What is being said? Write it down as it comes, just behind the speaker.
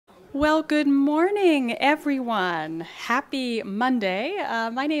Well, good morning, everyone. Happy Monday.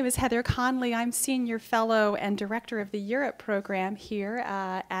 My name is Heather Conley. I'm Senior Fellow and Director of the Europe Program here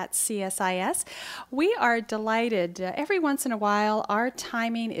at CSIS. We are delighted. Every once in a while, our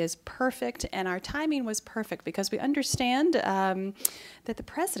timing is perfect, and our timing was perfect because we understand that the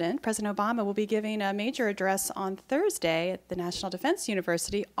President Obama, will be giving a major address on Thursday at the National Defense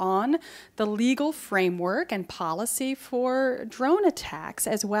University on the legal framework and policy for drone attacks,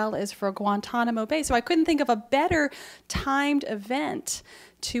 as well as for Guantanamo Bay. So I couldn't think of a better timed event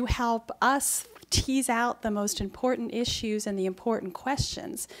to help us tease out the most important issues and the important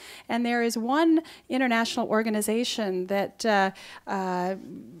questions. And there is one international organization that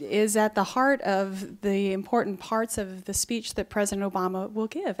is at the heart of the important parts of the speech that President Obama will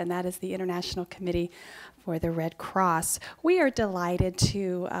give, and that is the International Committee for the Red Cross. We are delighted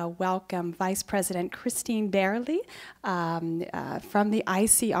to welcome Vice President Christine Beerli from the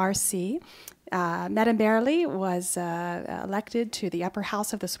ICRC. Madame Beerli was elected to the upper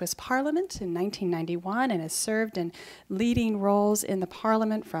house of the Swiss Parliament in 1991 and has served in leading roles in the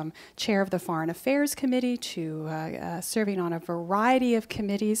Parliament, from chair of the Foreign Affairs Committee to serving on a variety of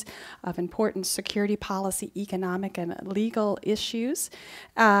committees of important security policy, economic, and legal issues.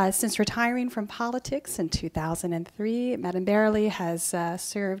 Since retiring from politics in 2003, Madame Beerli has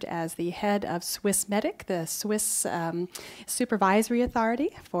served as the head of Swissmedic, the Swiss Supervisory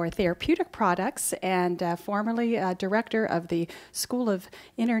Authority for Therapeutic Products, and formerly director of the School of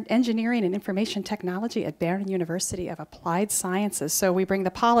Engineering and Information Technology at Bern University of Applied Sciences. So we bring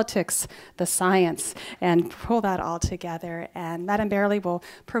the politics, the science, and pull that all together. And Madame Beerli will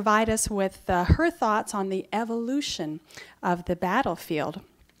provide us with her thoughts on the evolution of the battlefield.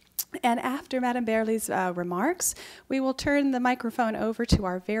 And after Madame Beerli's remarks, we will turn the microphone over to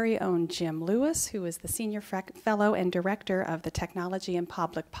our very own Jim Lewis, who is the Senior Fellow and Director of the Technology and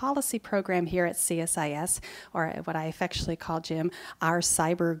Public Policy Program here at CSIS, or what I affectionately call Jim, our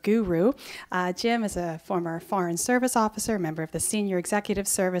cyber guru. Jim is a former Foreign Service officer, member of the Senior Executive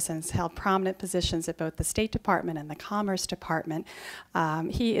Service, and has held prominent positions at both the State Department and the Commerce Department.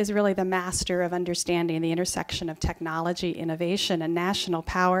 He is really the master of understanding the intersection of technology, innovation, and national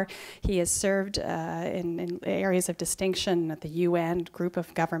power. He has served in areas of distinction at the UN group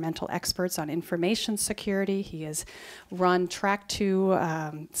of governmental experts on information security. He has run Track 2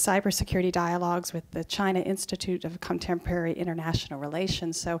 cybersecurity dialogues with the China Institute of Contemporary International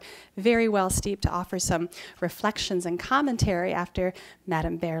Relations. So very well steeped to offer some reflections and commentary after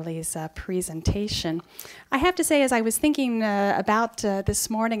Madame Beerli's presentation. I have to say, as I was thinking about this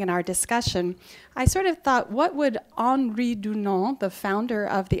morning in our discussion, I sort of thought, what would Henri Dunant, the founder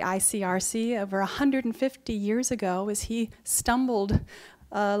of the ICRC, over 150 years ago, as he stumbled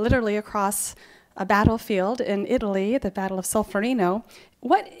literally across a battlefield in Italy, the Battle of Solferino,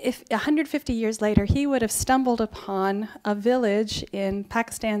 what if 150 years later he would have stumbled upon a village in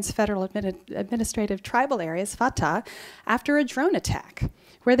Pakistan's federal administrative tribal areas, Fatah, after a drone attack,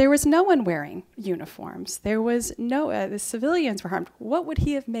 where there was no one wearing uniforms, there was no, the civilians were harmed? What would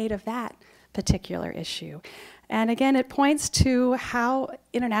he have made of that particular issue? And again, it points to how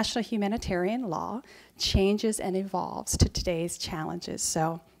international humanitarian law changes and evolves to today's challenges.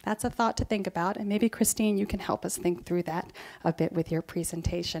 So that's a thought to think about, and maybe Christine, you can help us think through that a bit with your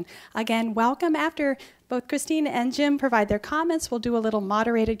presentation. Again, welcome. After both Christine and Jim provide their comments, we'll do a little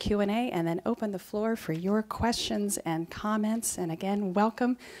moderated Q&A and then open the floor for your questions and comments. And again,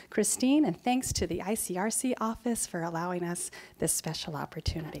 welcome, Christine, and thanks to the ICRC office for allowing us this special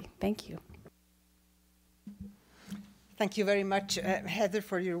opportunity. Thank you. Thank you very much, Heather,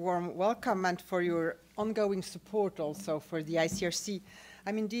 for your warm welcome and for your ongoing support also for the ICRC.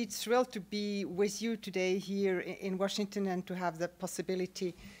 I'm indeed thrilled to be with you today here in Washington and to have the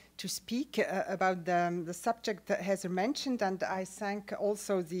possibility to speak about the subject that Heather mentioned. And I thank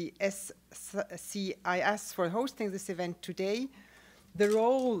also the SCIS for hosting this event today. The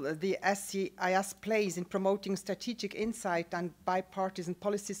role the SCIS plays in promoting strategic insight and bipartisan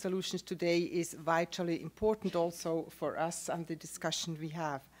policy solutions today is vitally important also for us and the discussion we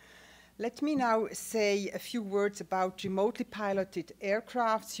have. Let me now say a few words about remotely piloted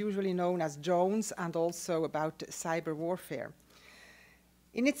aircrafts, usually known as drones, and also about cyber warfare.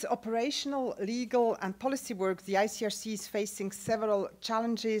 In its operational, legal, and policy work, the ICRC is facing several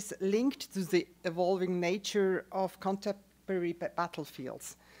challenges linked to the evolving nature of contemporary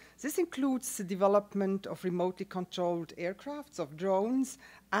battlefields. This includes the development of remotely controlled aircrafts, of drones,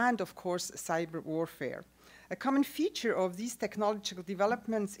 and of course, cyber warfare. A common feature of these technological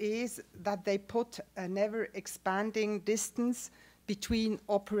developments is that they put a never-expanding distance between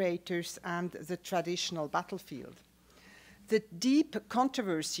operators and the traditional battlefield. The deep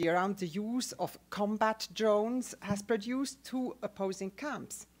controversy around the use of combat drones has produced two opposing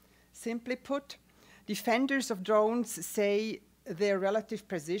camps. Simply put, defenders of drones say their relative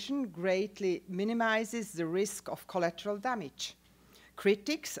precision greatly minimizes the risk of collateral damage.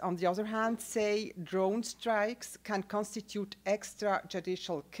 Critics, on the other hand, say drone strikes can constitute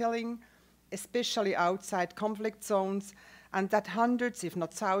extrajudicial killing, especially outside conflict zones, and that hundreds, if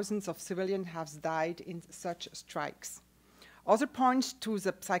not thousands, of civilians have died in such strikes. Others point to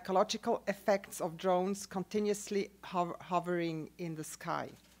the psychological effects of drones continuously hovering in the sky.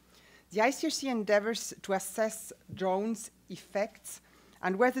 The ICRC endeavors to assess drones' effects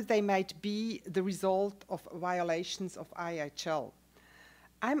and whether they might be the result of violations of IHL.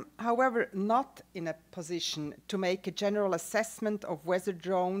 I'm, however, not in a position to make a general assessment of whether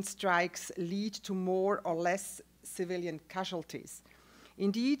drone strikes lead to more or less civilian casualties.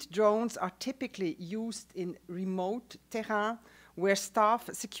 Indeed, drones are typically used in remote terrain where staff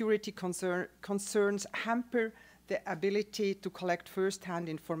security concerns hamper the ability to collect first-hand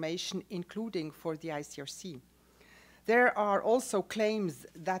information, including for the ICRC. There are also claims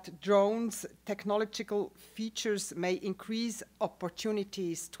that drones' technological features may increase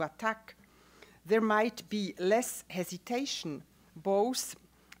opportunities to attack. There might be less hesitation, both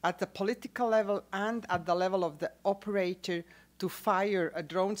at the political level and at the level of the operator, to fire a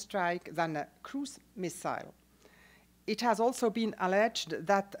drone strike than a cruise missile. It has also been alleged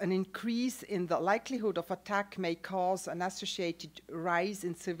that an increase in the likelihood of attack may cause an associated rise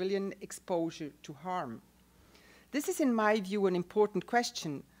in civilian exposure to harm. This is, in my view, an important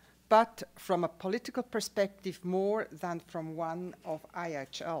question, but from a political perspective more than from one of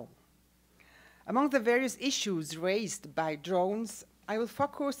IHL. Among the various issues raised by drones, I will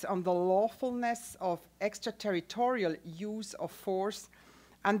focus on the lawfulness of extraterritorial use of force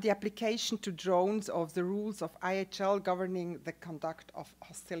and the application to drones of the rules of IHL governing the conduct of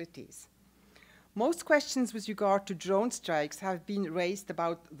hostilities. Most questions with regard to drone strikes have been raised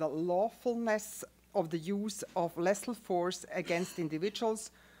about the lawfulness of the use of lethal force against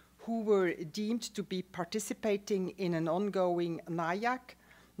individuals who were deemed to be participating in an ongoing NIAC,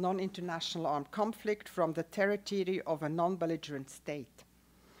 non-international armed conflict, from the territory of a non-belligerent state.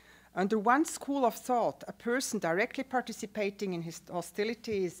 Under one school of thought, a person directly participating in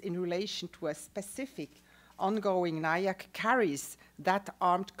hostilities in relation to a specific ongoing NIAC carries that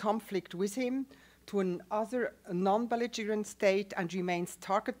armed conflict with him to another non-belligerent state and remains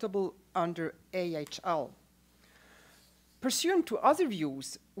targetable under AHL. Pursuant to other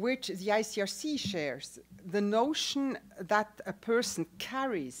views, which the ICRC shares, the notion that a person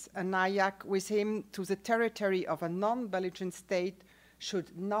carries a NIAC with him to the territory of a non-belligerent state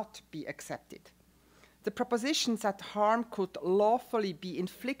should not be accepted. The proposition that harm could lawfully be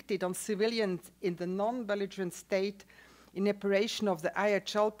inflicted on civilians in the non-belligerent state in operation of the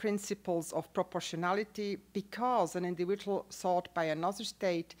IHL principles of proportionality because an individual sought by another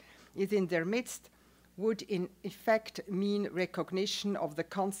state is in their midst would in effect mean recognition of the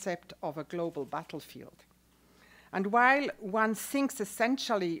concept of a global battlefield. And while one thinks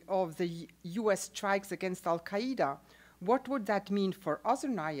essentially of the US strikes against Al-Qaeda, what would that mean for other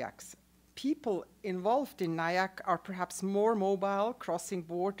NIACs? People involved in NIAC are perhaps more mobile, crossing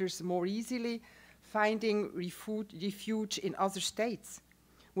borders more easily, finding refuge in other states.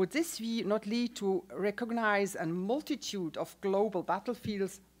 Would this not lead to recognize a multitude of global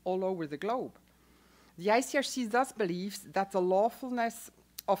battlefields all over the globe? The ICRC thus believes that the lawfulness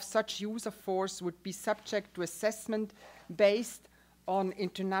of such use of force would be subject to assessment based on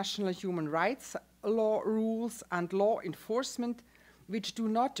international human rights law rules and law enforcement, which do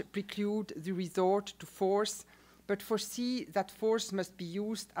not preclude the resort to force, but foresee that force must be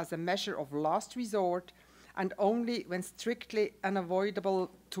used as a measure of last resort and only when strictly unavoidable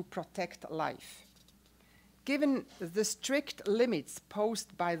to protect life. Given the strict limits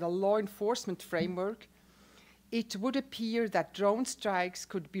posed by the law enforcement framework, it would appear that drone strikes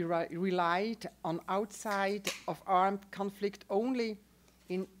could be relied on outside of armed conflict only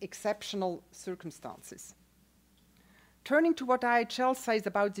in exceptional circumstances. Turning to what IHL says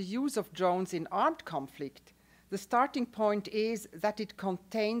about the use of drones in armed conflict, the starting point is that it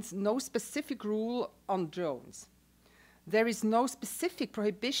contains no specific rule on drones. There is no specific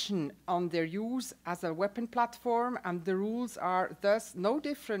prohibition on their use as a weapon platform, and the rules are thus no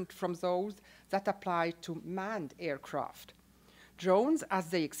different from those that apply to manned aircraft. Drones,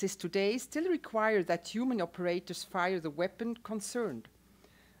 as they exist today, still require that human operators fire the weapon concerned.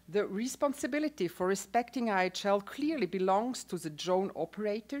 The responsibility for respecting IHL clearly belongs to the drone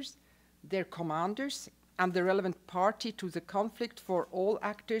operators, their commanders, and the relevant party to the conflict for all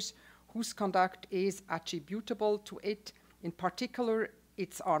actors whose conduct is attributable to it in particular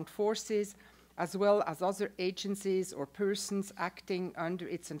its armed forces, as well as other agencies or persons acting under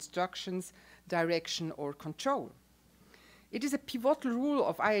its instructions, direction, or control. It is a pivotal rule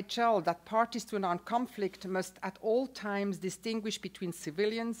of IHL that parties to an armed conflict must at all times distinguish between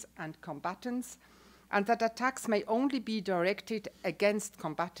civilians and combatants, and that attacks may only be directed against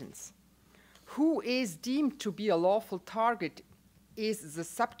combatants. Who is deemed to be a lawful target is the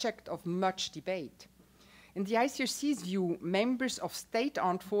subject of much debate. In the ICRC's view, members of state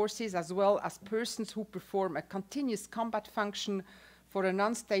armed forces, as well as persons who perform a continuous combat function for a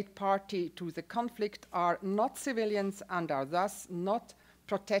non-state party to the conflict, are not civilians and are thus not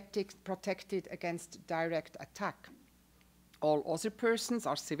protected against direct attack. All other persons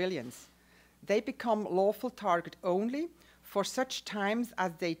are civilians. They become lawful target only for such times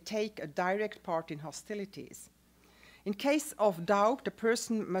as they take a direct part in hostilities. In case of doubt, the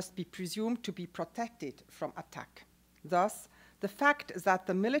person must be presumed to be protected from attack. Thus, the fact that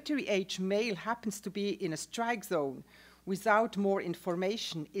the military-age male happens to be in a strike zone without more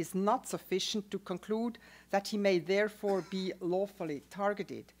information is not sufficient to conclude that he may therefore be lawfully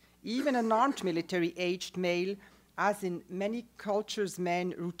targeted. Even an armed military-aged male, as in many cultures,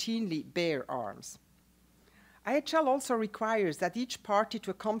 men routinely bear arms. IHL also requires that each party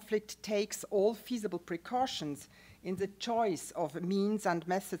to a conflict takes all feasible precautions in the choice of means and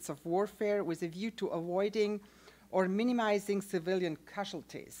methods of warfare with a view to avoiding or minimizing civilian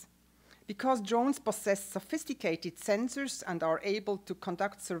casualties. Because drones possess sophisticated sensors and are able to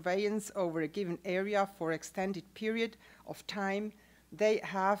conduct surveillance over a given area for an extended period of time, they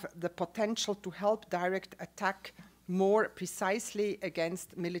have the potential to help direct attack more precisely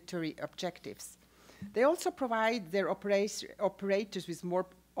against military objectives. They also provide their operators with more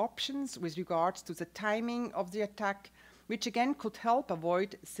options with regards to the timing of the attack, which again could help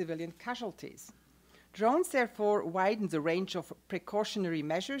avoid civilian casualties. Drones therefore widen the range of precautionary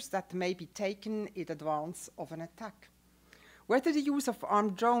measures that may be taken in advance of an attack. Whether the use of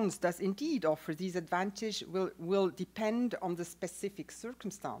armed drones does indeed offer these advantages will depend on the specific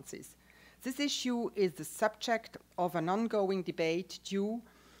circumstances. This issue is the subject of an ongoing debate due,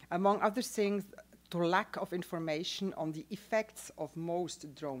 among other things, to lack of information on the effects of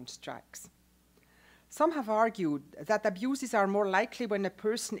most drone strikes. Some have argued that abuses are more likely when a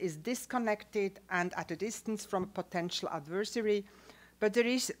person is disconnected and at a distance from a potential adversary, but there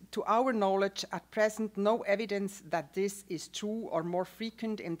is, to our knowledge, at present no evidence that this is true or more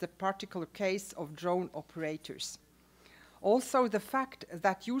frequent in the particular case of drone operators. Also, the fact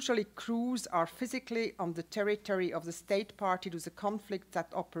that usually crews are physically on the territory of the state party to the conflict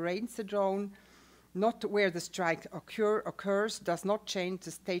that operates the drone, not where the strike occurs, does not change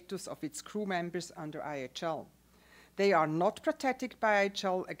the status of its crew members under IHL. They are not protected by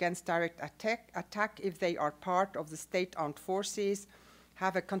IHL against direct attack if they are part of the state armed forces,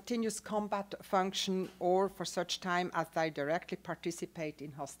 have a continuous combat function, or for such time as they directly participate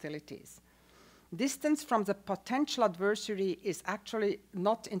in hostilities. Distance from the potential adversary is actually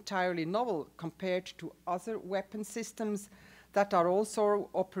not entirely novel compared to other weapon systems that are also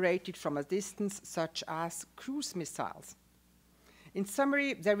operated from a distance, such as cruise missiles. In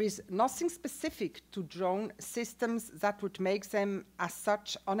summary, there is nothing specific to drone systems that would make them, as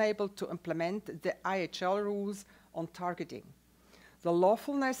such, unable to implement the IHL rules on targeting. The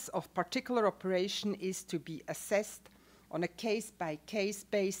lawfulness of particular operation is to be assessed on a case-by-case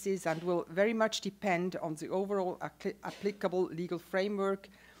basis and will very much depend on the overall applicable legal framework,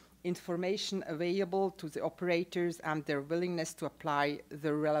 information available to the operators, and their willingness to apply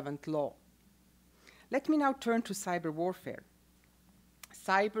the relevant law. Let me now turn to cyber warfare.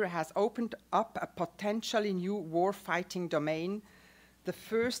 Cyber has opened up a potentially new war-fighting domain, the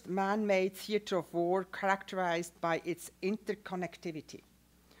first man-made theater of war characterized by its interconnectivity.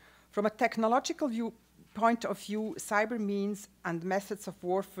 From a technological point of view, cyber means and methods of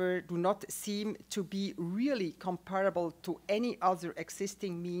warfare do not seem to be really comparable to any other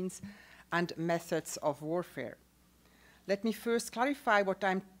existing means and methods of warfare. Let me first clarify what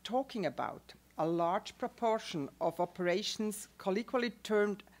I'm talking about. A large proportion of operations, colloquially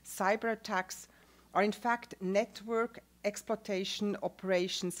termed cyber attacks, are in fact network exploitation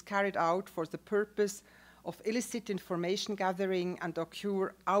operations carried out for the purpose of illicit information gathering and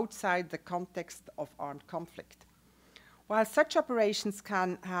occur outside the context of armed conflict. While such operations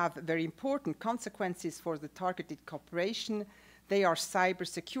can have very important consequences for the targeted cooperation, they are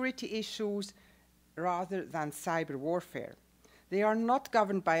cybersecurity issues rather than cyber warfare. They are not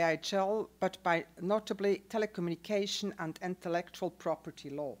governed by IHL, but by notably telecommunication and intellectual property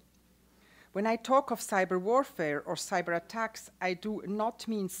law. When I talk of cyber warfare or cyber attacks, I do not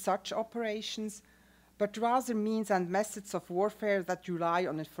mean such operations, but rather means and methods of warfare that rely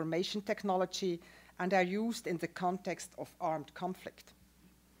on information technology and are used in the context of armed conflict.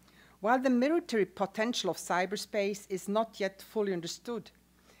 While the military potential of cyberspace is not yet fully understood,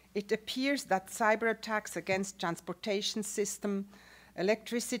 it appears that cyber attacks against transportation systems,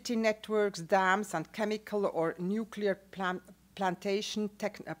 electricity networks, dams, and chemical or nuclear plants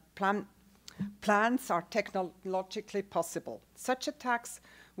are technologically possible. Such attacks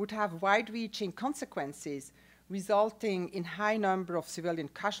would have wide-reaching consequences, resulting in high number of civilian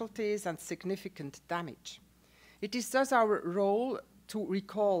casualties and significant damage. It is thus our role to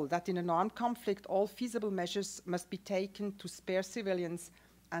recall that in an armed conflict, all feasible measures must be taken to spare civilians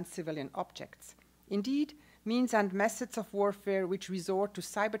and civilian objects. Indeed, means and methods of warfare which resort to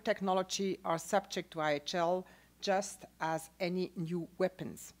cyber technology are subject to IHL just as any new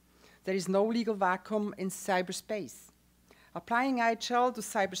weapons. There is no legal vacuum in cyberspace. Applying IHL to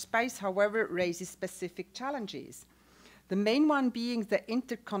cyberspace, however, raises specific challenges. The main one being the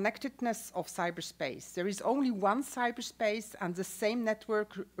interconnectedness of cyberspace. There is only one cyberspace, and the same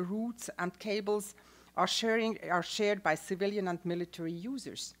network routes and cables are shared by civilian and military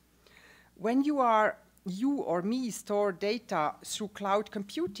users. When you or me store data through cloud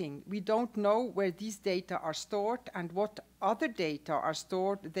computing, we don't know where these data are stored and what other data are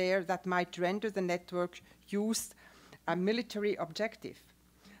stored there that might render the network used a military objective.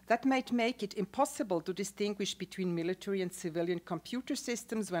 That might make it impossible to distinguish between military and civilian computer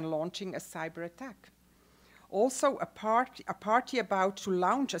systems when launching a cyber attack. Also, a party about to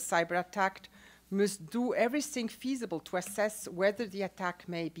launch a cyber attack must do everything feasible to assess whether the attack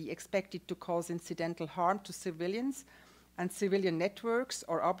may be expected to cause incidental harm to civilians and civilian networks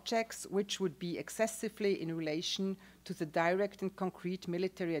or objects which would be excessively in relation to the direct and concrete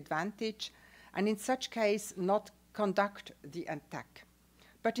military advantage, and in such case not conduct the attack.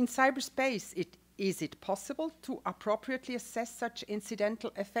 But in cyberspace, is it possible to appropriately assess such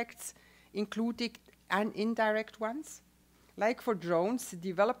incidental effects, including and indirect ones? Like for drones, the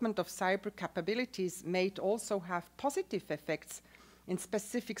development of cyber capabilities may also have positive effects in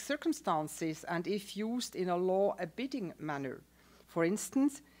specific circumstances and if used in a law-abiding manner. For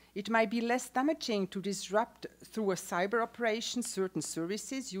instance, it might be less damaging to disrupt through a cyber operation certain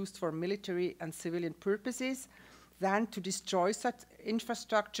services used for military and civilian purposes than to destroy such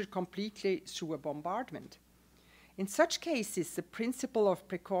infrastructure completely through a bombardment. In such cases, the principle of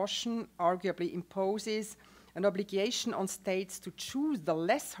precaution arguably imposes an obligation on states to choose the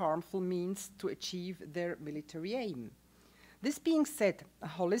less harmful means to achieve their military aim. This being said, a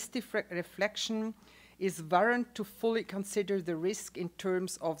holistic reflection is warranted to fully consider the risk in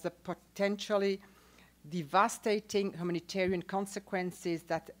terms of the potentially devastating humanitarian consequences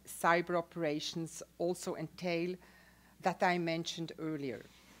that cyber operations also entail that I mentioned earlier.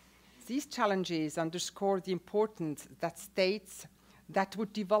 These challenges underscore the importance that states that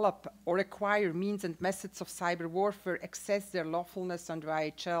would develop or acquire means and methods of cyber warfare access their lawfulness under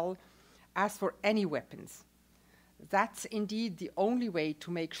IHL as for any weapons. That's indeed the only way to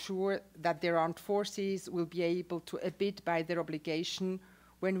make sure that their armed forces will be able to abide by their obligation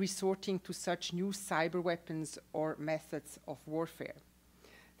when resorting to such new cyber weapons or methods of warfare.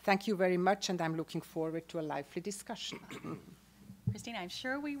 Thank you very much, and I'm looking forward to a lively discussion. Christine, I'm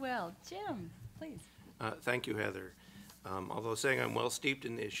sure we will. Jim, please. Thank you, Heather. Although saying I'm well steeped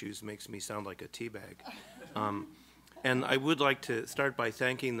in issues makes me sound like a teabag. And I would like to start by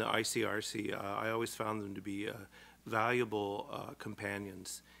thanking the ICRC. I always found them to be valuable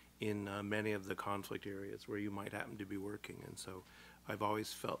companions in many of the conflict areas where you might happen to be working. And so I've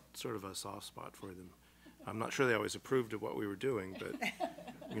always felt sort of a soft spot for them. I'm not sure they always approved of what we were doing, but,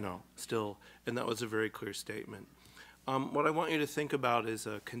 you know, still, and that was a very clear statement. What I want you to think about is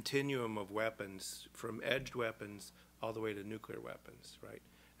a continuum of weapons, from edged weapons all the way to nuclear weapons, right?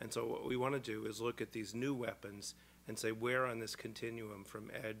 And so what we want to do is look at these new weapons and say, where on this continuum from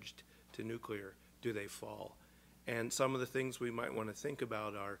edged to nuclear do they fall? And some of the things we might want to think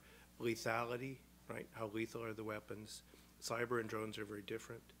about are lethality, right? How lethal are the weapons? Cyber and drones are very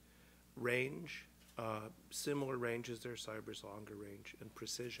different. Range, similar ranges there, cyber's longer range, and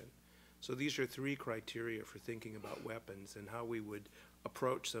precision. So these are three criteria for thinking about weapons and how we would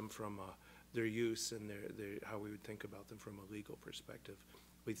approach them from their use and how we would think about them from a legal perspective.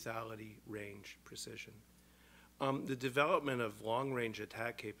 Lethality, range, precision. The development of long-range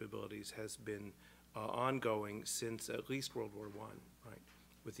attack capabilities has been ongoing since at least World War I, right,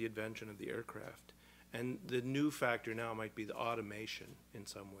 with the invention of the aircraft. And the new factor now might be the automation in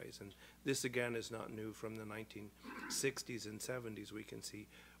some ways. And this, again, is not new. From the 1960s and 70s, we can see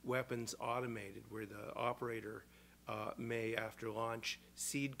weapons automated where the operator may, after launch,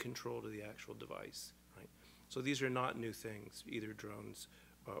 cede control to the actual device, right? So these are not new things, either drones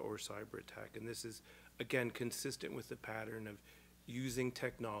or cyber attack. And this is, again, consistent with the pattern of using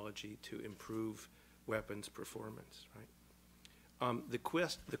technology to improve weapons performance, right? The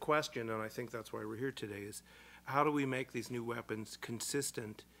question, and I think that's why we're here today, is how do we make these new weapons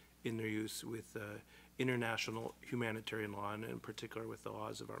consistent in their use with international humanitarian law, and in particular with the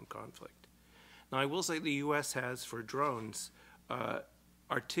laws of armed conflict? Now, I will say the U.S. has, for drones,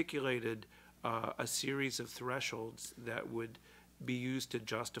 articulated a series of thresholds that would be used to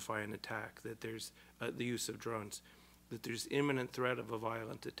justify an attack, that there's the use of drones, that there's imminent threat of a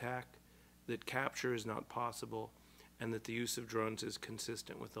violent attack, that capture is not possible, and that the use of drones is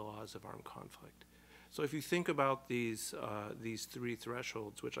consistent with the laws of armed conflict. So if you think about these three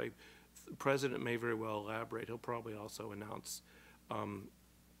thresholds, which the President may very well elaborate, he'll probably also announce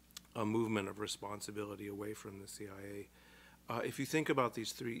a movement of responsibility away from the CIA. If you think about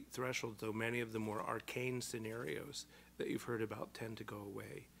these three thresholds, though, many of the more arcane scenarios that you've heard about tend to go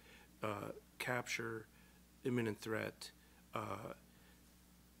away. Capture, imminent threat,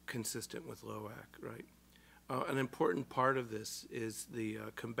 consistent with LOAC, right? An important part of this is the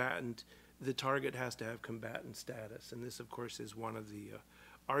combatant. The target has to have combatant status, and this, of course, is one of the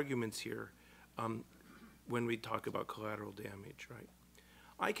arguments here when we talk about collateral damage, right?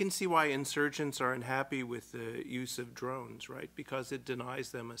 I can see why insurgents are unhappy with the use of drones, right? Because it denies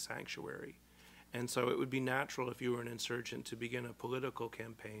them a sanctuary. And so it would be natural if you were an insurgent to begin a political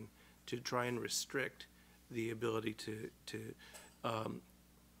campaign to try and restrict the ability to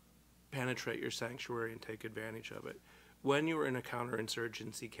penetrate your sanctuary and take advantage of it. When you are in a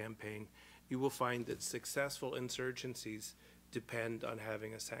counterinsurgency campaign, you will find that successful insurgencies depend on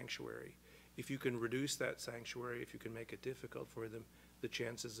having a sanctuary. If you can reduce that sanctuary, if you can make it difficult for them, the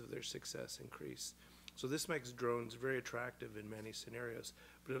chances of their success increase. So this makes drones very attractive in many scenarios,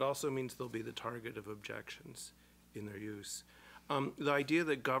 but it also means they'll be the target of objections in their use. The idea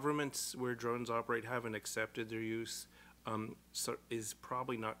that governments where drones operate haven't accepted their use is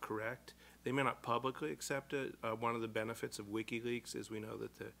probably not correct. They may not publicly accept it. One of the benefits of WikiLeaks is we know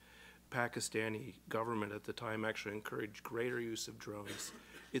that the Pakistani government at the time actually encouraged greater use of drones.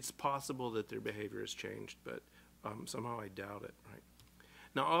 It's possible that their behavior has changed, but somehow I doubt it, right?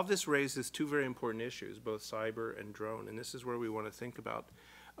 Now, all of this raises two very important issues, both cyber and drone, and this is where we want to think about.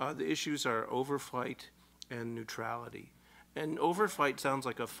 The issues are overflight and neutrality. And overflight sounds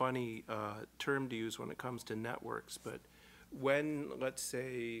like a funny term to use when it comes to networks, but when, let's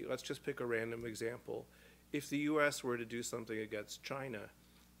just pick a random example. If the US were to do something against China,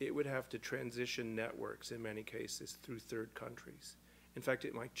 it would have to transition networks in many cases through third countries. In fact,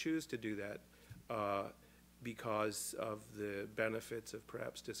 it might choose to do that because of the benefits of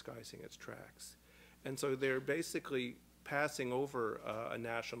perhaps disguising its tracks. And so they're basically passing over a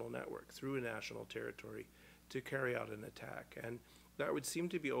national network through a national territory to carry out an attack. And that would seem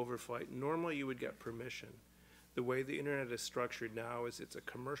to be overflight. Normally you would get permission. The way the internet is structured now is it's a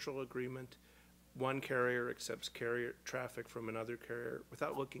commercial agreement. One carrier accepts carrier traffic from another carrier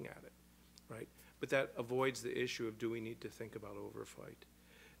without looking at it, right? But that avoids the issue of do we need to think about overflight.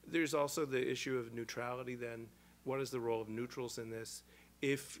 There's also the issue of neutrality then. What is the role of neutrals in this?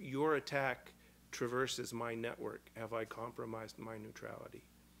 If your attack traverses my network, have I compromised my neutrality?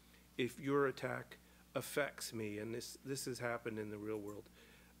 If your attack affects me, and this has happened in the real world,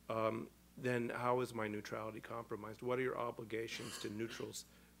 then how is my neutrality compromised? What are your obligations to neutrals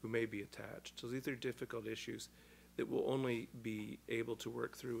who may be attached? So these are difficult issues that we'll only be able to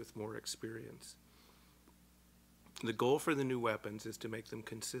work through with more experience. The goal for the new weapons is to make them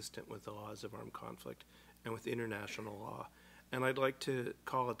consistent with the laws of armed conflict and with international law. And I'd like to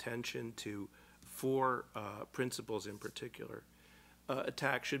call attention to four principles in particular.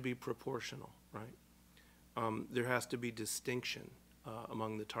 Attack should be proportional, right? There has to be distinction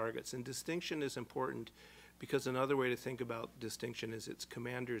among the targets. And distinction is important because another way to think about distinction is its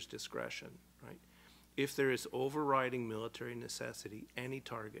commander's discretion, right? If there is overriding military necessity, any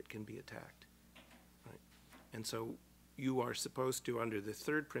target can be attacked. And so you are supposed to, under the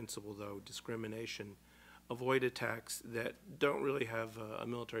third principle, though, discrimination, avoid attacks that don't really have a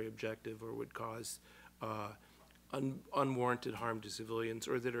military objective or would cause unwarranted harm to civilians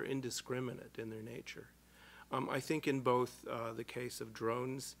or that are indiscriminate in their nature. I think in both the case of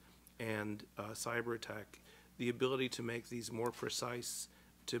drones and cyber attack, the ability to make these more precise,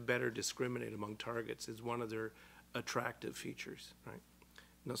 to better discriminate among targets is one of their attractive features, right?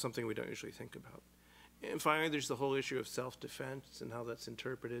 Not something we don't usually think about. And finally, there's the whole issue of self-defense and how that's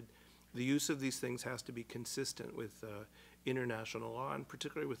interpreted. The use of these things has to be consistent with international law, and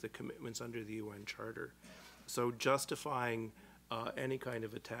particularly with the commitments under the UN Charter. So justifying any kind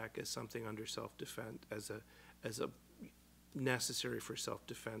of attack as something under self-defense, as a necessary for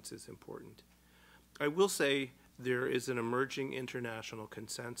self-defense is important. I will say there is an emerging international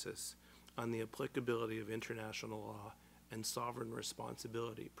consensus on the applicability of international law and sovereign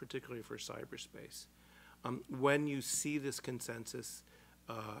responsibility, particularly for cyberspace. When you see this consensus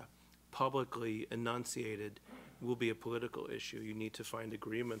publicly enunciated, will be a political issue. You need to find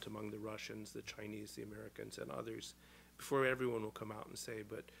agreement among the Russians, the Chinese, the Americans, and others before everyone will come out and say,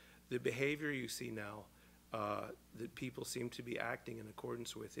 but the behavior you see now that people seem to be acting in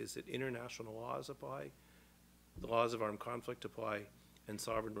accordance with is that international laws apply, the laws of armed conflict apply, and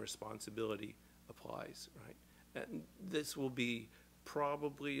sovereign responsibility applies, right? And this will be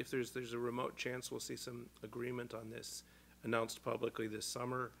probably, if there's a remote chance, we'll see some agreement on this announced publicly this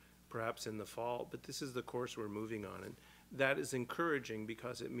summer, perhaps in the fall, but this is the course we're moving on, and that is encouraging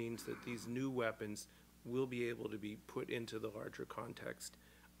because it means that these new weapons will be able to be put into the larger context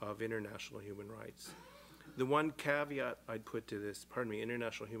of international human rights. The one caveat I'd put to this, pardon me,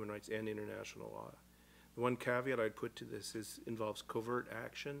 international human rights and international law, the one caveat I'd put to this involves covert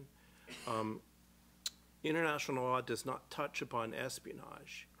action. International law does not touch upon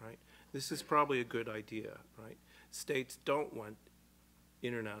espionage, right? This is probably a good idea, right? States don't want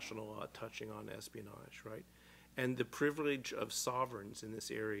international law touching on espionage, right? And the privilege of sovereigns in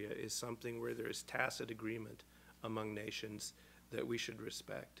this area is something where there is tacit agreement among nations that we should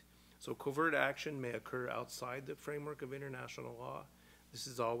respect. So covert action may occur outside the framework of international law. This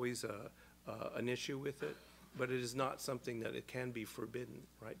is always an issue with it, but it is not something that it can be forbidden,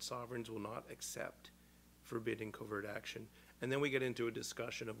 right? Sovereigns will not accept forbidding covert action. And then we get into a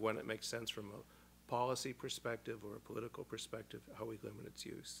discussion of when it makes sense from a policy perspective or a political perspective, how we limit its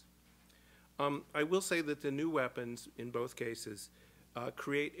use. I will say that the new weapons, in both cases,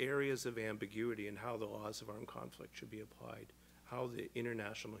 create areas of ambiguity in how the laws of armed conflict should be applied, how the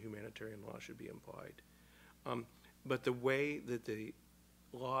international humanitarian law should be applied. But the way that the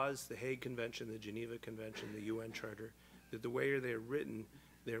laws, the Hague Convention, the Geneva Convention, the UN Charter, that the way they're written,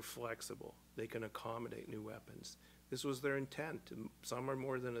 they're flexible. They can accommodate new weapons. This was their intent. Some are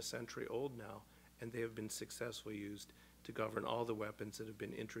more than a century old now, and they have been successfully used to govern all the weapons that have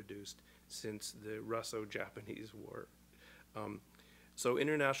been introduced since the Russo-Japanese War. So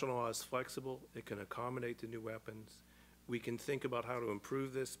international law is flexible. It can accommodate the new weapons. We can think about how to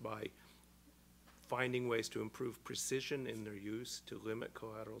improve this by finding ways to improve precision in their use to limit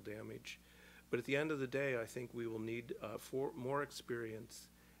collateral damage. But at the end of the day, I think we will need more experience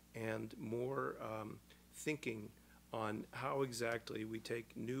and more thinking on how exactly we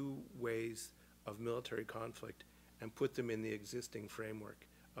take new ways of military conflict and put them in the existing framework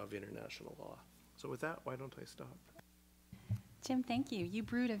of international law. So with that, why don't I stop? Jim, thank you. You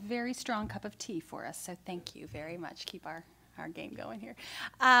brewed a very strong cup of tea for us, so thank you very much. Keep our game going here.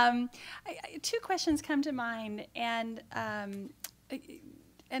 Two questions come to mind, and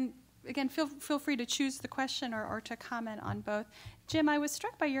again, feel free to choose the question or to comment on both. Jim, I was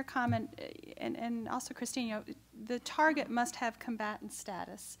struck by your comment, and also Christine, you know, the target must have combatant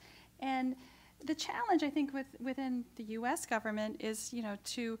status. And the challenge, I think, within the U.S. government is, you know,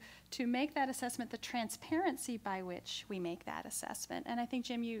 to make that assessment, the transparency by which we make that assessment. And I think,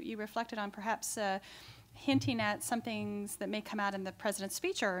 Jim, you reflected on perhaps hinting at some things that may come out in the president's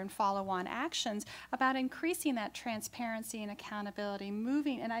speech or in follow-on actions about increasing that transparency and accountability,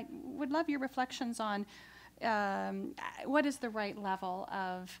 moving. And I would love your reflections on what is the right level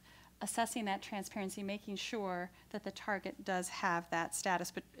of assessing that transparency, making sure that the target does have that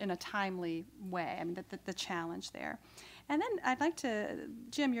status, but in a timely way. I mean, the challenge there. And then I'd like to,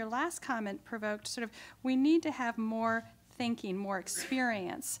 Jim, your last comment provoked sort of, we need to have more thinking, more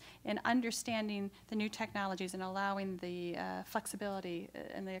experience in understanding the new technologies and allowing the flexibility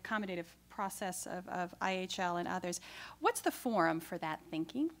and the accommodative process of IHL and others. What's the forum for that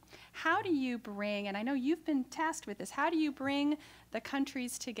thinking? How do you bring, and I know you've been tasked with this, how do you bring the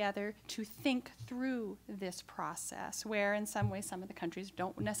countries together to think through this process, where in some ways some of the countries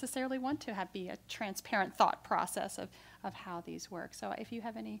don't necessarily want to be a transparent thought process of how these work? So if you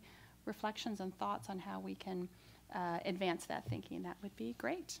have any reflections and thoughts on how we can advance that thinking, that would be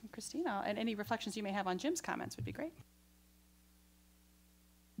great. Christina, and any reflections you may have on Jim's comments would be great.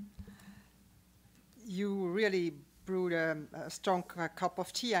 You really brewed a strong cup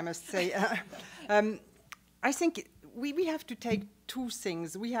of tea, I must say. I think we have to take two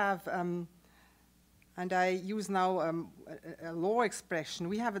things. We have, and I use now a law expression,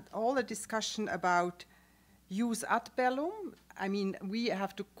 we have all a discussion about jus ad bellum. I mean, we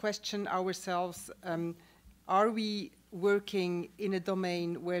have to question ourselves, are we working in a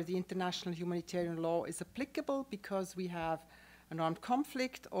domain where the international humanitarian law is applicable because we have an armed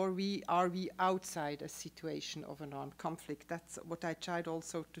conflict, or are we outside a situation of an armed conflict? That's what I tried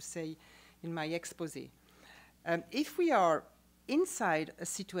also to say in my exposé. If we are inside a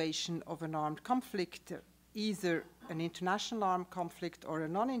situation of an armed conflict, either an international armed conflict or a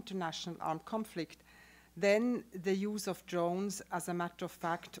non-international armed conflict, then the use of drones, as a matter of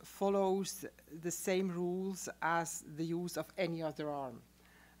fact, follows the same rules as the use of any other arm.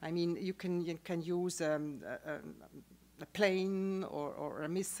 I mean, you can use a plane or a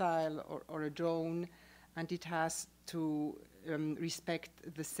missile or a drone, and it has to respect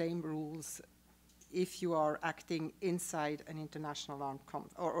the same rules if you are acting inside an international armed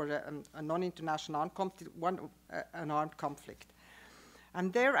a non-international armed conflict, an armed conflict.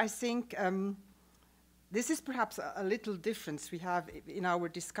 And there I think this is perhaps a little difference we have in our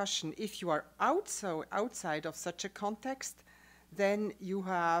discussion. If you are outside of such a context, then you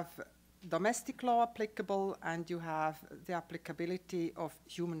have domestic law applicable and you have the applicability of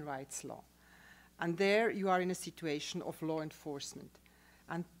human rights law. And there you are in a situation of law enforcement.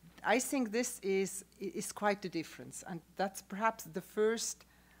 And I think this is quite a difference. And that's perhaps the first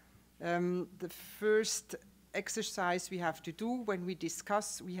exercise we have to do when we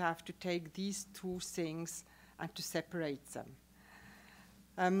discuss. We have to take these two things and to separate them.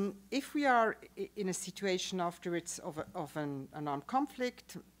 If we are in a situation afterwards of an armed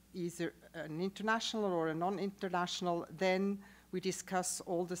conflict, either an international or a non-international, then we discuss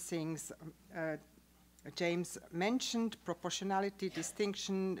all the things James mentioned: proportionality,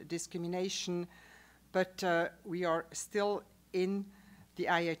 distinction, discrimination, but we are still in the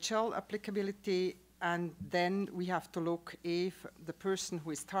IHL applicability, and then we have to look if the person who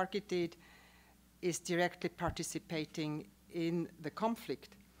is targeted is directly participating in the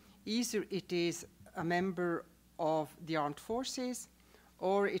conflict. Either it is a member of the armed forces,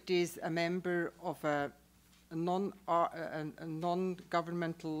 or it is a member of a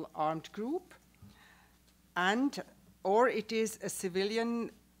non-governmental armed group, or it is a civilian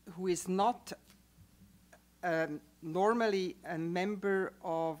who is not normally a member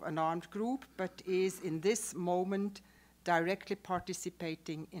of an armed group, but is in this moment directly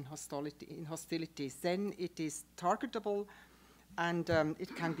participating in hostilities. Then it is targetable, and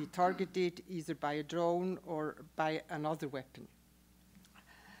it can be targeted either by a drone or by another weapon.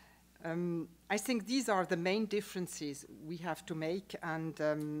 I think these are the main differences we have to make,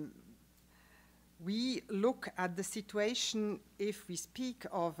 and we look at the situation, if we speak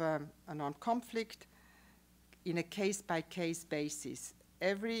of an armed conflict, in a case-by-case basis.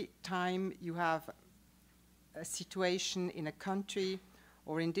 Every time you have a situation in a country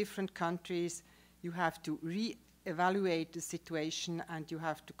or in different countries, you have to re-evaluate the situation, and you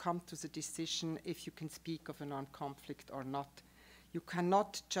have to come to the decision if you can speak of an armed conflict or not. You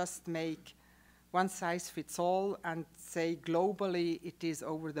cannot just make one size fits all and say globally it is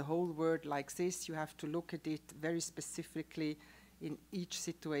over the whole world like this. You have to look at it very specifically in each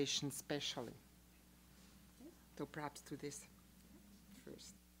situation specially. So perhaps to this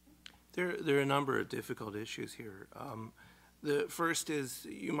first. There are a number of difficult issues here. The first is,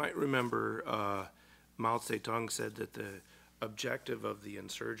 you might remember Mao Zedong said that the objective of the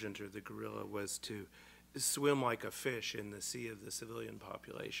insurgent or the guerrilla was to swim like a fish in the sea of the civilian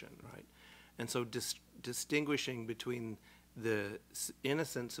population, right? And so distinguishing between the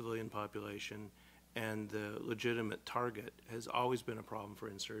innocent civilian population and the legitimate target has always been a problem for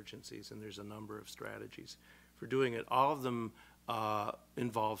insurgencies, and there's a number of strategies for doing it. All of them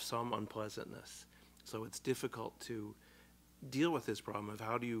involve some unpleasantness. So it's difficult to deal with this problem of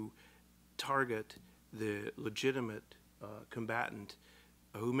how do you target the legitimate combatant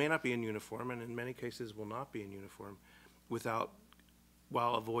who may not be in uniform, and in many cases will not be in uniform,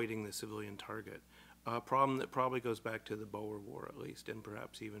 while avoiding the civilian target. A problem that probably goes back to the Boer War at least, and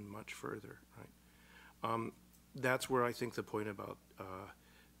perhaps even much further, right? That's where I think the point about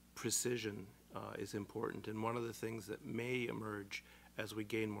precision is important, and one of the things that may emerge as we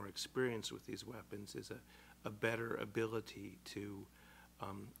gain more experience with these weapons is a better ability to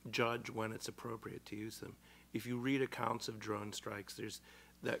judge when it's appropriate to use them. If you read accounts of drone strikes, there's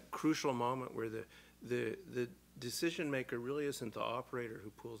that crucial moment where the decision maker really isn't the operator who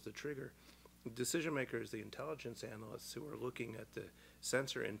pulls the trigger. The decision maker is the intelligence analysts who are looking at the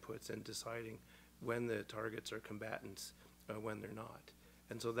sensor inputs and deciding when the targets are combatants, when they're not.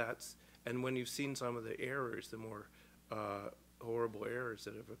 And so and when you've seen some of the errors, the more horrible errors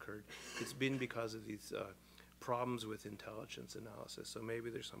that have occurred, it's been because of these problems with intelligence analysis. So maybe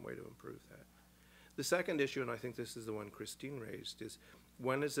there's some way to improve that. The second issue, and I think this is the one Christine raised, is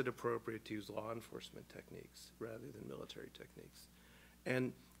when is it appropriate to use law enforcement techniques rather than military techniques?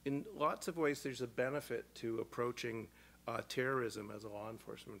 And in lots of ways, there's a benefit to approaching terrorism as a law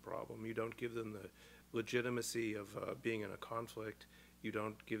enforcement problem. You don't give them the legitimacy of being in a conflict. You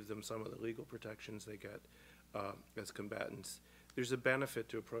don't give them some of the legal protections they get as combatants. There's a benefit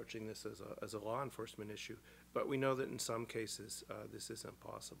to approaching this as a law enforcement issue, but we know that in some cases this isn't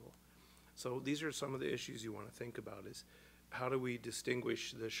possible. So these are some of the issues you want to think about: is how do we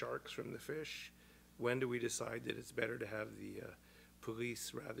distinguish the sharks from the fish? When do we decide that it's better to have the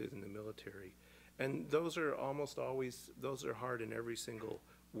police rather than the military? And those are almost always, those are hard in every single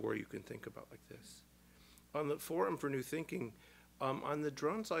war you can think about like this. On the Forum for New Thinking, on the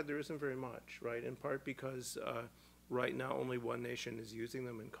drone side, there isn't very much, right? In part because right now only one nation is using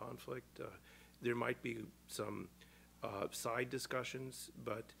them in conflict. There might be some side discussions,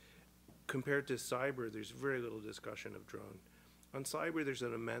 but compared to cyber, there's very little discussion of drone. On cyber, there's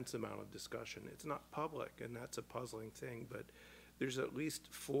an immense amount of discussion. It's not public, and that's a puzzling thing, but there's at least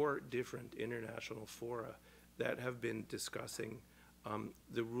 4 different international fora that have been discussing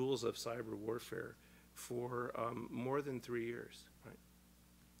the rules of cyber warfare for more than 3 years, right?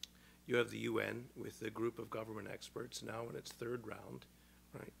 You have the UN with a group of government experts now in its 3rd round,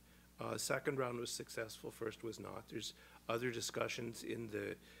 right? Second round was successful, first was not. There's other discussions in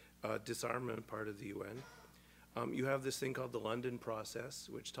the disarmament part of the UN. You have this thing called the London process,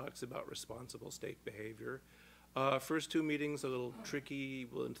 which talks about responsible state behavior. First 2 meetings a little tricky,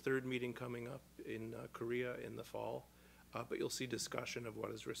 well, in 3rd meeting coming up in Korea in the fall, but you'll see discussion of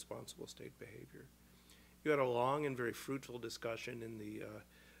what is responsible state behavior. You had a long and very fruitful discussion in the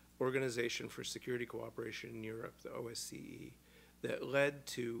Organization for Security Cooperation in Europe, the OSCE, that led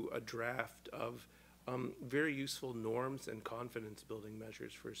to a draft of very useful norms and confidence building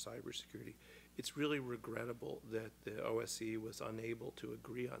measures for cybersecurity. It's really regrettable that the OSCE was unable to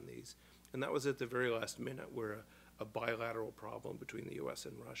agree on these. And that was at the very last minute, where a bilateral problem between the US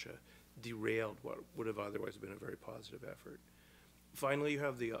and Russia derailed what would have otherwise been a very positive effort. Finally, you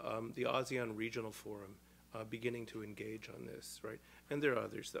have the ASEAN Regional Forum beginning to engage on this, right? And there are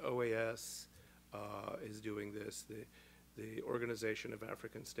others. The OAS is doing this. The Organization of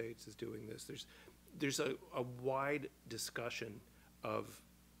African States is doing this. There's a wide discussion of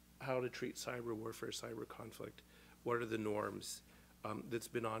how to treat cyber warfare, cyber conflict. What are the norms? That's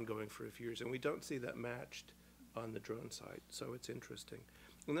been ongoing for a few years, and we don't see that matched on the drone side, so it's interesting.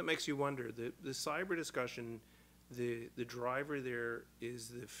 And that makes you wonder, the cyber discussion, the driver there is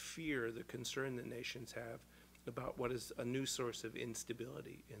the fear, the concern that nations have about what is a new source of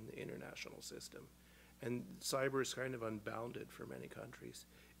instability in the international system. And cyber is kind of unbounded for many countries.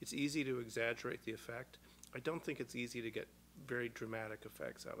 It's easy to exaggerate the effect. I don't think it's easy to get very dramatic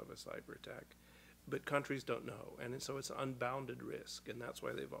effects out of a cyber attack. But countries don't know, and so it's an unbounded risk, and that's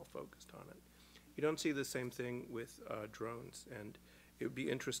why they've all focused on it. You don't see the same thing with drones, and it would be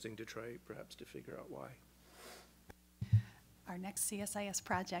interesting to try perhaps to figure out why. Our next CSIS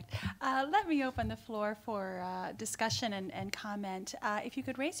project. Let me open the floor for discussion and comment. If you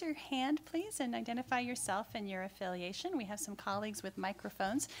could raise your hand, please, and identify yourself and your affiliation. We have some colleagues with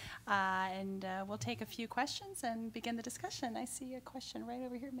microphones, and we'll take a few questions and begin the discussion. I see a question right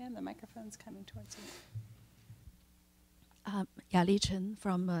over here, ma'am. The microphone's coming towards you. Li Chen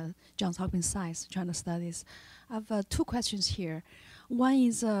from Johns Hopkins Science, China Studies. I have 2 questions here. One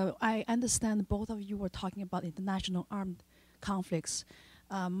is, I understand both of you were talking about international armed conflicts.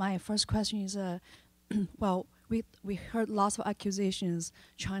 My first question is, well, we heard lots of accusations.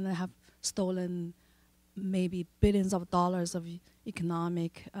 China have stolen maybe billions of dollars of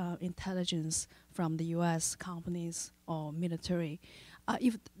economic intelligence from the US companies or military.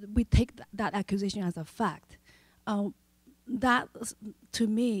 If we take that accusation as a fact, that to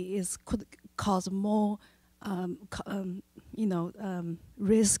me could cause more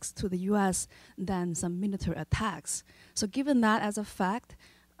risks to the U.S. than some military attacks. So given that as a fact,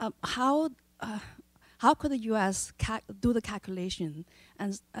 how could the U.S. do the calculation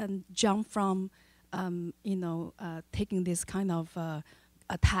and jump from taking this kind of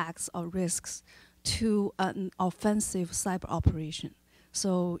attacks or risks to an offensive cyber operation?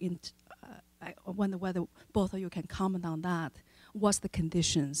 So I wonder whether both of you can comment on that. What's the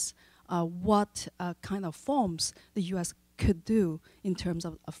conditions? What kind of forms the U.S. could do in terms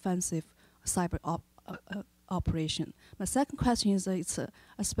of offensive cyber operation? My second question is, it's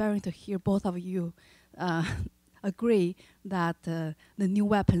aspiring to hear both of you agree that the new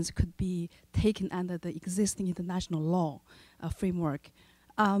weapons could be taken under the existing international law framework.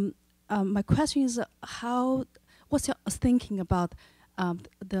 My question is, what's your thinking about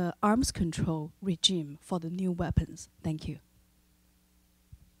the arms control regime for the new weapons? Thank you.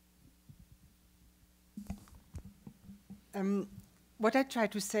 What I try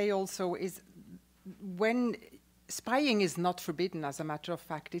to say also is, when spying is not forbidden, as a matter of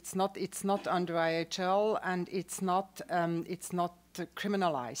fact. It's not under IHL, and it's not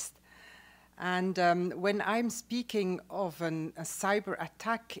criminalized. And when I'm speaking of a cyber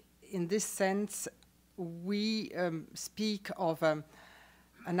attack, in this sense, we speak of an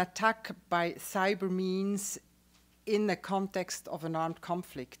attack by cyber means in the context of an armed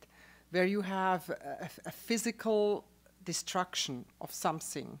conflict, where you have a physical destruction of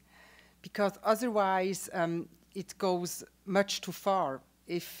something, because otherwise it goes much too far.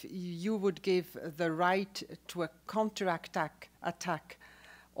 If you would give the right to a counterattack,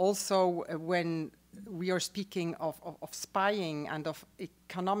 also when we are speaking of spying and of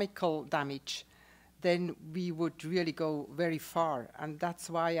economical damage, then we would really go very far. And that's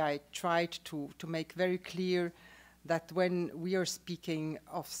why I tried to make very clear that when we are speaking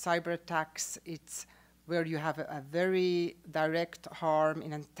of cyber attacks, it's where you have a very direct harm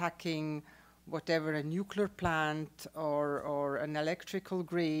in attacking whatever, a nuclear plant or an electrical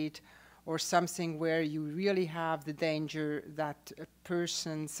grid, or something where you really have the danger that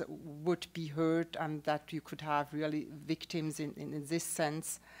persons would be hurt and that you could have really victims in this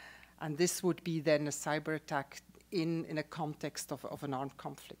sense. And this would be then a cyber attack in a context of an armed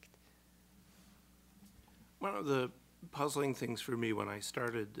conflict. One of the puzzling things for me when I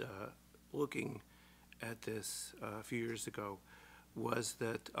started looking at this a few years ago was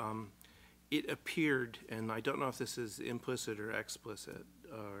that it appeared, and I don't know if this is implicit or explicit,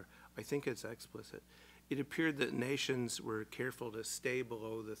 or I think it's explicit, it appeared that nations were careful to stay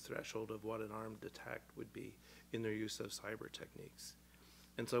below the threshold of what an armed attack would be in their use of cyber techniques.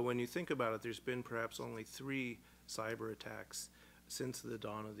 And so when you think about it, there's been perhaps only 3 cyber attacks since the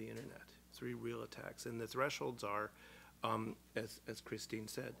dawn of the internet, 3 real attacks. And the thresholds are, as Christine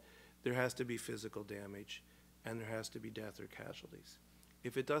said, there has to be physical damage and there has to be death or casualties.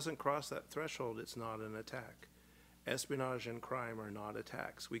 If it doesn't cross that threshold, it's not an attack. Espionage and crime are not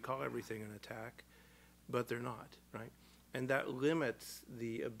attacks. We call everything an attack, but they're not, right? And that limits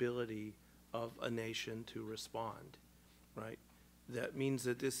the ability of a nation to respond, right? That means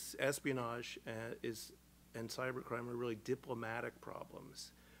that this espionage and cybercrime are really diplomatic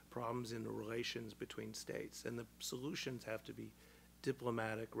problems in the relations between states, and the solutions have to be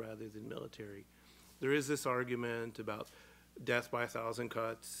diplomatic rather than military. There is this argument about death by 1,000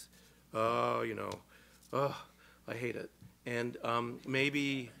 cuts. I hate it. And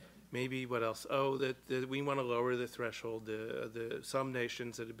maybe what else? Oh, that we want to lower the threshold. Some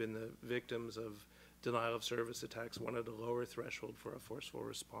nations that have been the victims of denial of service attacks wanted a lower threshold for a forceful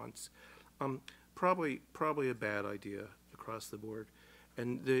response. Probably a bad idea across the board.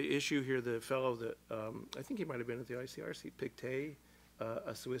 And the issue here, the fellow that, I think he might have been at the ICRC, Pictet,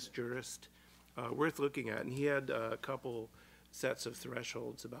 a Swiss jurist, worth looking at. And he had a couple sets of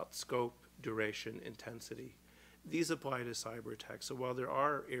thresholds about scope, duration, intensity. These apply to cyber attacks. So while there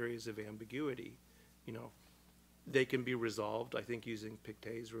are areas of ambiguity, they can be resolved, I think, using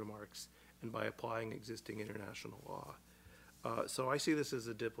Pictet's remarks and by applying existing international law. So I see this as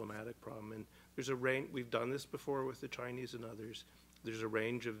a diplomatic problem. And there's a range, we've done this before with the Chinese and others. There's a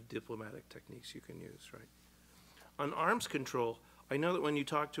range of diplomatic techniques you can use, right? On arms control, I know that when you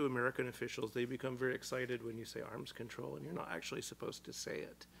talk to American officials, they become very excited when you say arms control, and you're not actually supposed to say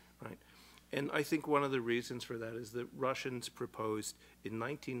it, right? And I think one of the reasons for that is that Russians proposed in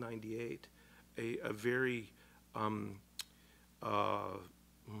 1998 a very,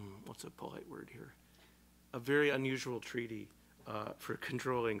 what's a polite word here? A very unusual treaty for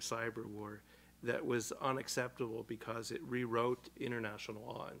controlling cyber war that was unacceptable because it rewrote international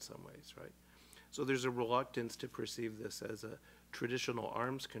law in some ways, right? So there's a reluctance to perceive this as a traditional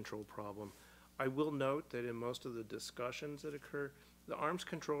arms control problem. I will note that in most of the discussions that occur, the arms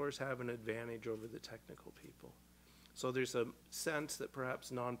controllers have an advantage over the technical people. So there's a sense that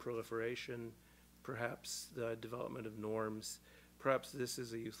perhaps non-proliferation, perhaps the development of norms, perhaps this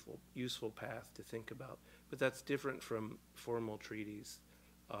is a useful path to think about. But that's different from formal treaties,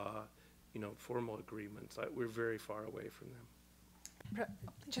 formal agreements. We're very far away from them.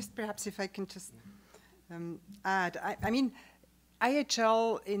 Just perhaps if I can just add, I mean,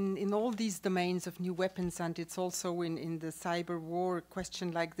 IHL in all these domains of new weapons, and it's also in the cyber war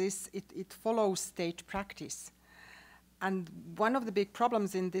question like this, it follows state practice. And one of the big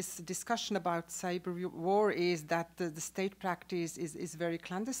problems in this discussion about cyber war is that the state practice is very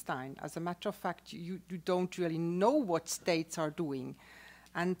clandestine. As a matter of fact, you don't really know what states are doing.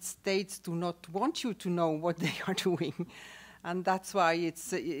 And states do not want you to know what they are doing. And that's why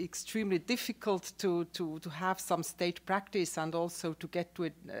it's extremely difficult to have some state practice and also to get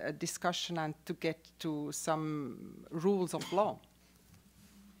to a discussion and to get to some rules of law.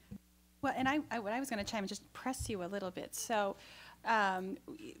 Well, and what I was going to chime in, just press you a little bit. So,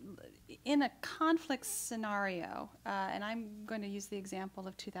 in a conflict scenario, and I'm going to use the example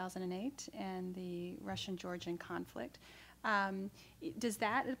of 2008 and the Russian-Georgian conflict, does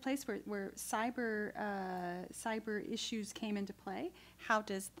that a place where cyber issues came into play? How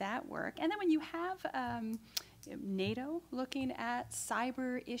does that work? And then when you have NATO looking at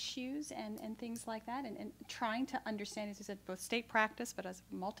cyber issues and things like that, and trying to understand, as you said, both state practice, but as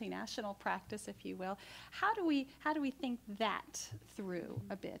multinational practice, if you will, how do we think that through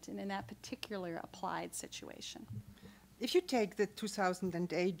a bit, and in that particular applied situation? If you take the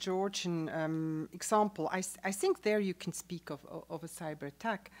 2008 Georgian example, I think there you can speak of a cyber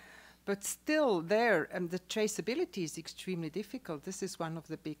attack. But still there, the traceability is extremely difficult. This is one of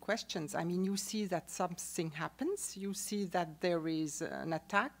the big questions. I mean, you see that something happens, you see that there is an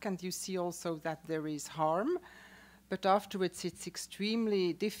attack, and you see also that there is harm. But afterwards, it's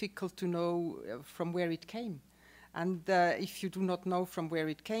extremely difficult to know from where it came. And if you do not know from where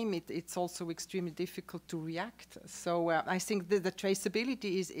it came, it's also extremely difficult to react. So I think the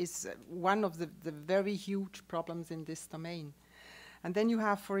traceability is one of the very huge problems in this domain. And then you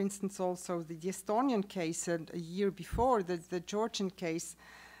have, for instance, also the Estonian case a year before, the Georgian case,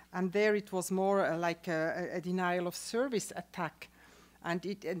 and there it was more like a denial of service attack. And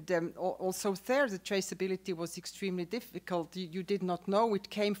also there the traceability was extremely difficult. You did not know.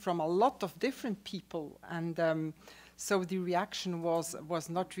 It came from a lot of different people, and so the reaction was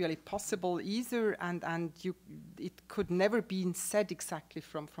not really possible either, and it could never be said exactly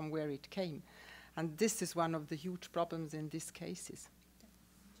from where it came. And this is one of the huge problems in these cases.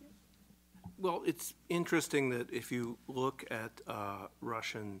 Well, it's interesting that if you look at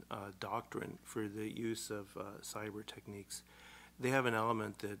Russian doctrine for the use of cyber techniques, they have an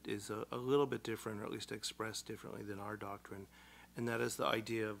element that is a little bit different, or at least expressed differently than our doctrine, and that is the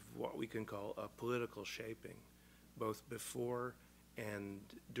idea of what we can call a political shaping, both before and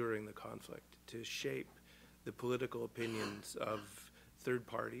during the conflict, to shape the political opinions of third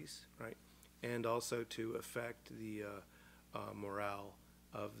parties, right? And also to affect the morale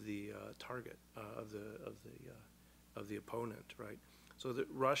of the target, of the opponent, right? So the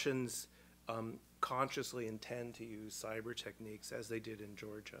Russians consciously intend to use cyber techniques, as they did in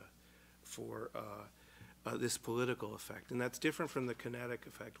Georgia, for this political effect, and that's different from the kinetic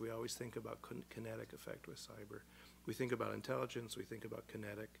effect. We always think about kinetic effect with cyber. We think about intelligence. We think about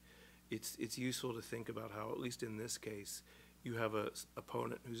kinetic. It's useful to think about how, at least in this case, you have an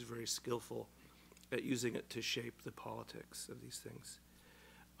opponent who's very skillful at using it to shape the politics of these things.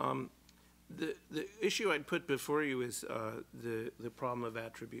 The issue I'd put before you is the problem of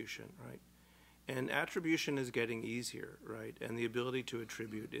attribution, right? And attribution is getting easier, right? And the ability to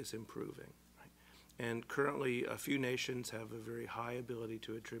attribute is improving, right? And currently, a few nations have a very high ability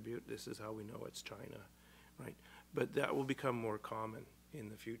to attribute. This is how we know it's China, right? But that will become more common in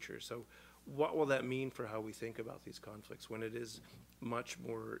the future. So what will that mean for how we think about these conflicts when it is much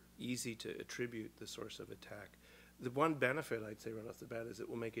more easy to attribute the source of attack? The one benefit, I'd say right off the bat, is it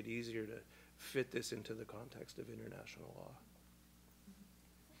will make it easier to fit this into the context of international law.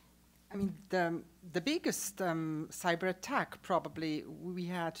 I mean, the biggest cyber attack probably we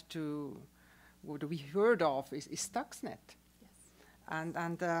had to, what we heard of, is Stuxnet. Yes.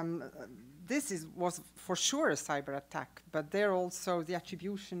 And this was for sure a cyber attack, but there also the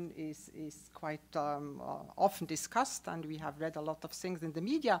attribution is quite often discussed, and we have read a lot of things in the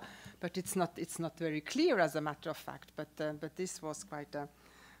media, but it's not very clear as a matter of fact. But this was quite a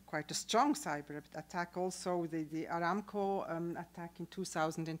strong cyber attack. Also, the Aramco attack in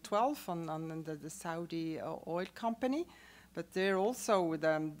 2012 on the Saudi oil company, but there also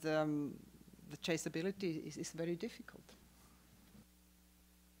the traceability is very difficult.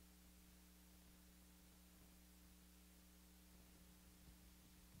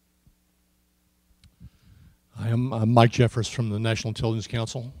 I am Mike Jeffers from the National Intelligence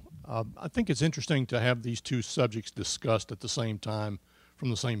Council. I think it's interesting to have these two subjects discussed at the same time from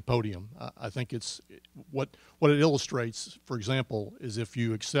the same podium. I think it's what it illustrates, for example, is if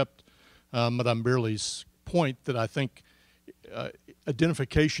you accept Madame Beerli's point that I think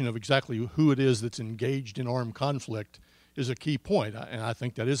identification of exactly who it is that's engaged in armed conflict is a key point, and I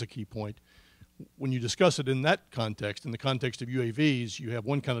think that is a key point. When you discuss it in that context, in the context of UAVs, you have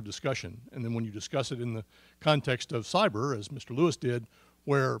one kind of discussion, and then when you discuss it in the context of cyber, as Mr. Lewis did,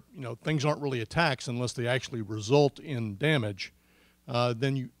 where things aren't really attacks unless they actually result in damage,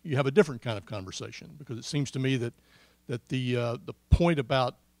 then you have a different kind of conversation, because it seems to me that the point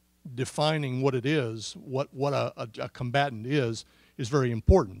about defining what it is, what a combatant is very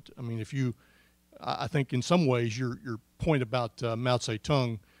important. I mean, I think in some ways your point about Mao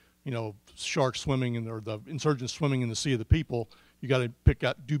Zedong sharks swimming or the insurgents swimming in the sea of the people. You got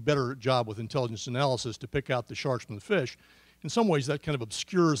to do better job with intelligence analysis to pick out the sharks from the fish. In some ways, that kind of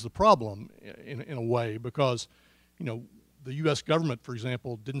obscures the problem in a way, because, the U.S. government, for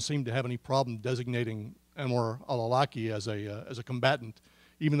example, didn't seem to have any problem designating Anwar al-Awlaki as a combatant,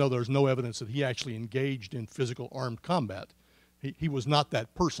 even though there's no evidence that he actually engaged in physical armed combat. He was not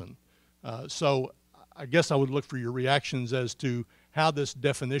that person. So I guess I would look for your reactions as to how this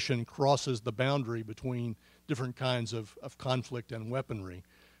definition crosses the boundary between different kinds of conflict and weaponry,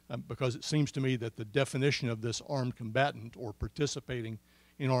 because it seems to me that the definition of this armed combatant or participating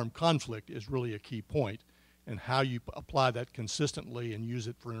in armed conflict is really a key point, and how you apply that consistently and use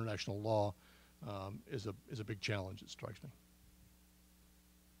it for international law is a big challenge, it strikes me.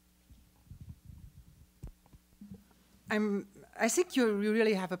 I think you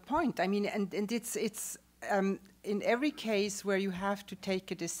really have a point. I mean, and it's in every case where you have to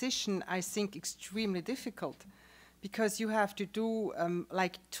take a decision, I think extremely difficult, because you have to do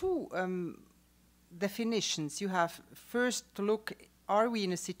like two definitions. You have first to look, are we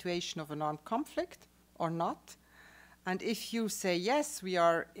in a situation of an armed conflict or not? And if you say yes, we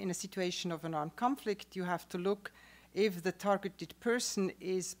are in a situation of an armed conflict, you have to look if the targeted person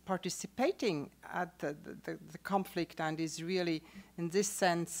is participating at the conflict and is really, in this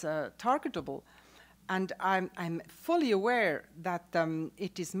sense, targetable. And I'm fully aware that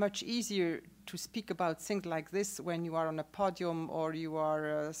it is much easier to speak about things like this when you are on a podium or you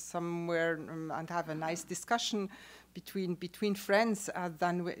are somewhere and have a nice discussion between friends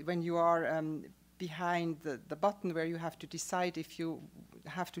than when you are behind the button where you have to decide if you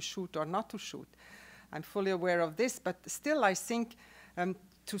have to shoot or not to shoot. I'm fully aware of this, but still I think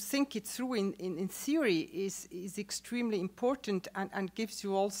to think it through in theory is extremely important and gives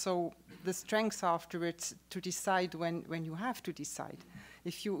you also the strength afterwards to decide when you have to decide.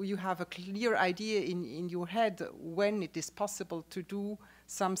 If you have a clear idea in your head when it is possible to do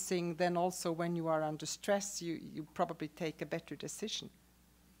something, then also when you are under stress, you probably take a better decision.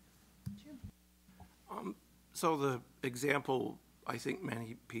 So the example I think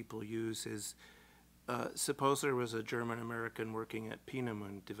many people use is, suppose there was a German-American working at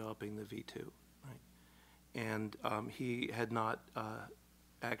Peenemünde developing the V2, right? And he had not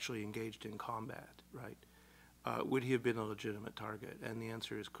actually engaged in combat, right? Would he have been a legitimate target? And the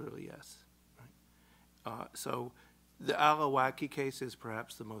answer is clearly yes, right? So the al-Awlaki case is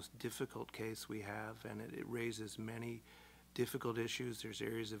perhaps the most difficult case we have, and it raises many difficult issues. There's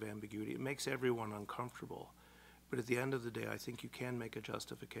areas of ambiguity. It makes everyone uncomfortable. But at the end of the day, I think you can make a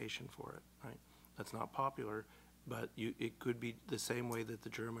justification for it, right? That's not popular, but it could be the same way that the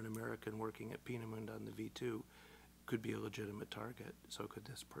German-American working at Peenemünde on the V2 could be a legitimate target. So could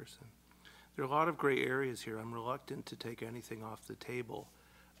this person. There are a lot of gray areas here. I'm reluctant to take anything off the table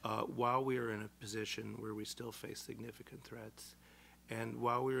while we are in a position where we still face significant threats, and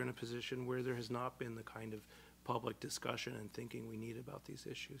while we're in a position where there has not been the kind of public discussion and thinking we need about these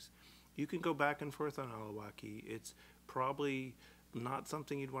issues. You can go back and forth on al-Awlaki. It's probably not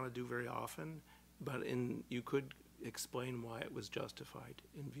something you'd want to do very often, but you could explain why it was justified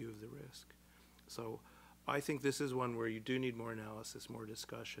in view of the risk. So I think this is one where you do need more analysis, more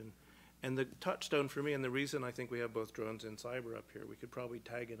discussion. And the touchstone for me, and the reason I think we have both drones and cyber up here, we could probably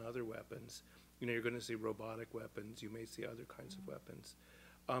tag in other weapons. You're going to see robotic weapons. You may see other kinds of weapons.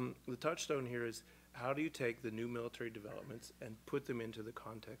 The touchstone here is, how do you take the new military developments and put them into the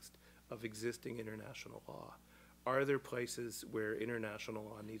context of existing international law? Are there places where international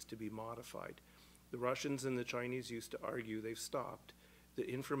law needs to be modified? The Russians and the Chinese used to argue, they've stopped, that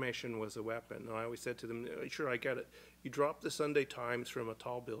information was a weapon. And I always said to them, sure, I get it. You drop the Sunday Times from a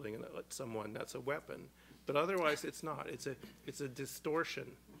tall building and let someone, that's a weapon. But otherwise, it's not. It's a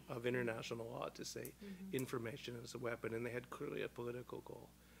distortion of international law to say information is a weapon, and they had clearly a political goal.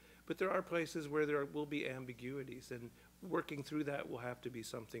 But there are places where there will be ambiguities, and working through that will have to be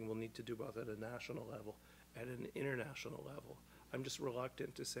something we'll need to do both at a national level and an international level. I'm just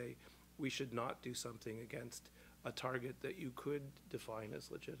reluctant to say we should not do something against a target that you could define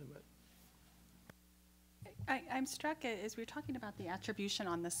as legitimate. I'm struck as we were talking about the attribution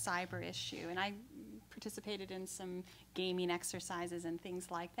on the cyber issue, and I participated in some gaming exercises and things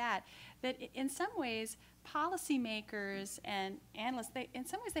like that, that in some ways policymakers and analysts, in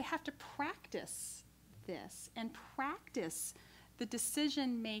some ways they have to practice this and practice the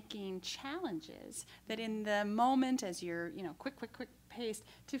decision-making challenges, that in the moment as you're quick paced,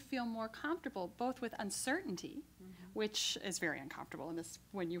 to feel more comfortable both with uncertainty, which is very uncomfortable in this,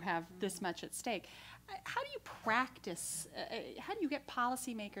 when you have this much at stake. How do you practice, how do you get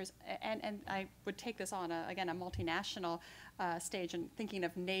policymakers, and I would take this on, again, a multinational stage, and thinking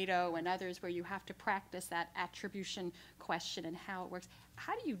of NATO and others where you have to practice that attribution question and how it works.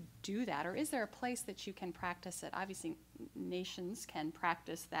 How do you do that? Or is there a place that you can practice it? Obviously, nations can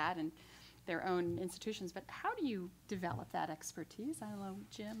practice that and their own institutions, but how do you develop that expertise? I don't know,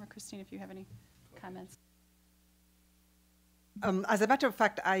 Jim or Christine, if you have any comments. As a matter of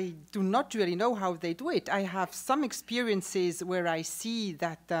fact, I do not really know how they do it. I have some experiences where I see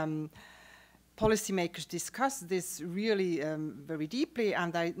that policymakers discuss this really very deeply,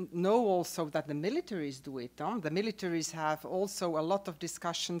 and I know also that the militaries do it. The militaries have also a lot of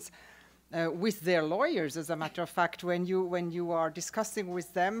discussions with their lawyers, as a matter of fact, when you are discussing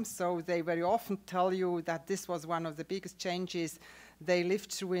with them. So they very often tell you that this was one of the biggest changes they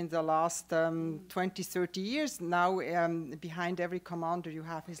lived through in the last 20, 30 years. Now, behind every commander, you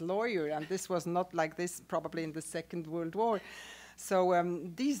have his lawyer, and this was not like this probably in the Second World War. So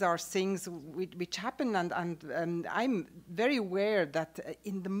these are things which happen, and I'm very aware that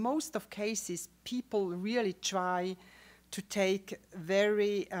in the most of cases, people really try to take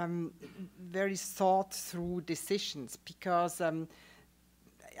very, very thought-through decisions, because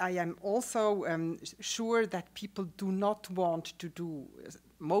I am also sure that people do not want to do,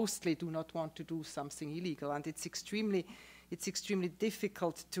 mostly do not want to do something illegal, and it's extremely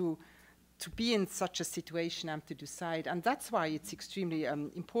difficult to be in such a situation and to decide. And that's why it's extremely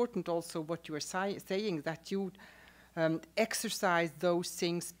important also what you are saying, that you exercise those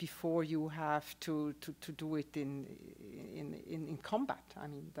things before you have to do it in combat. I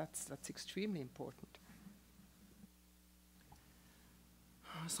mean, that's extremely important.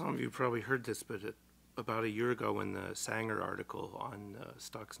 Some of you probably heard this, but about a year ago when the Sanger article on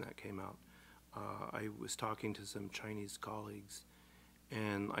Stuxnet came out, I was talking to some Chinese colleagues,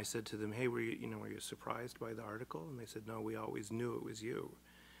 and I said to them, hey, were you surprised by the article? And they said, no, we always knew it was you.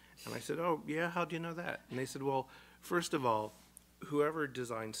 And I said, oh, yeah, how do you know that? And they said, well, first of all, whoever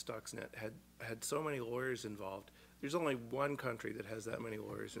designed Stuxnet had so many lawyers involved. There's only one country that has that many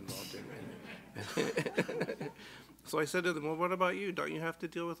lawyers involved in it. So I said to them, well, what about you? Don't you have to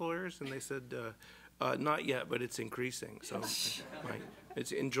deal with lawyers? And they said, not yet, but it's increasing. So right,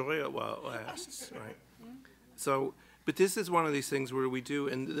 it's enjoy it while it lasts, right? So, but this is one of these things where we do,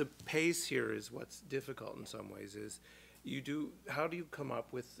 and the pace here is what's difficult in some ways, is how do you come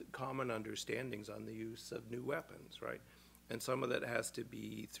up with common understandings on the use of new weapons, right? And some of that has to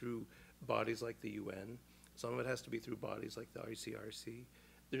be through bodies like the UN. Some of it has to be through bodies like the ICRC.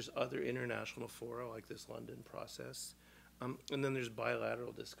 There's other international fora like this London process. And then there's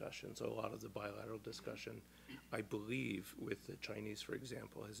bilateral discussion. So a lot of the bilateral discussion, I believe, with the Chinese, for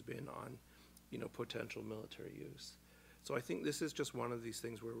example, has been on, potential military use. So I think this is just one of these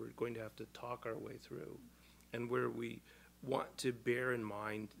things where we're going to have to talk our way through, and where we want to bear in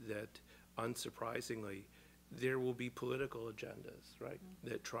mind that, unsurprisingly, there will be political agendas, right,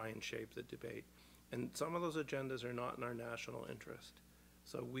 that try and shape the debate. And some of those agendas are not in our national interest.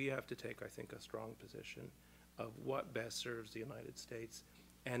 So we have to take, I think, a strong position of what best serves the United States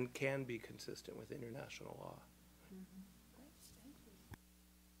and can be consistent with international law.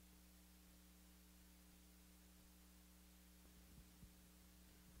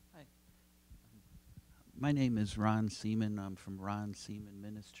 Hi. My name is Ron Seaman. I'm from Ron Seaman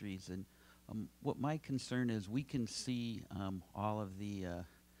Ministries. And what my concern is, we can see all of the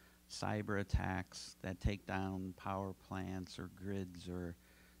cyber attacks that take down power plants or grids or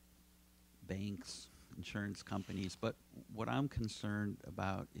banks, insurance companies. But what I'm concerned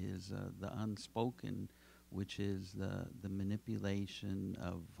about is the unspoken, which is the manipulation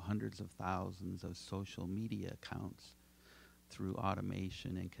of hundreds of thousands of social media accounts through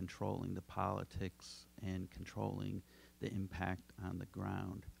automation and controlling the politics and controlling the impact on the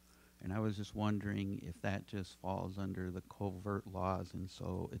ground. And I was just wondering if that just falls under the covert laws, and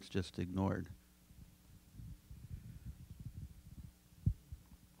so it's just ignored.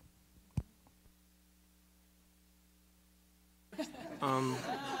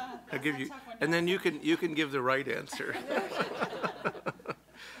 I'll give you, and then you can give the right answer.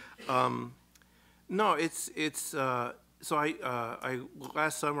 No, it's so I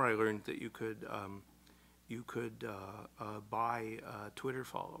last summer I learned that you could buy Twitter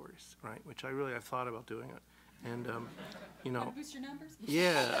followers, right? Which I've thought about doing it, and Boost your numbers?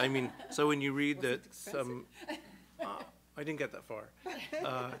 yeah, I mean, so when you read that I didn't get that far.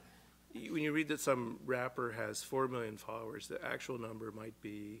 When you read that some rapper has 4 million followers, the actual number might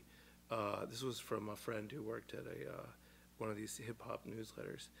be. This was from a friend who worked at one of these hip hop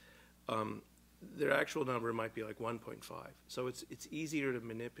newsletters. their actual number might be like 1.5. So it's easier to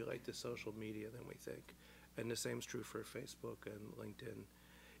manipulate the social media than we think. And the same is true for Facebook and LinkedIn.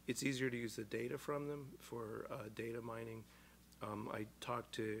 It's easier to use the data from them for data mining. I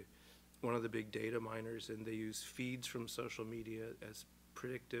talked to one of the big data miners, and they use feeds from social media as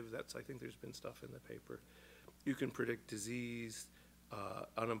predictive. I think there's been stuff in the paper. You can predict disease,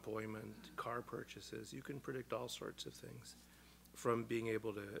 unemployment, car purchases. You can predict all sorts of things from being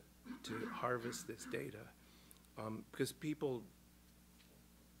able to harvest this data, because people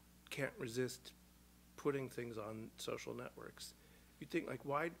can't resist putting things on social networks. You think, like,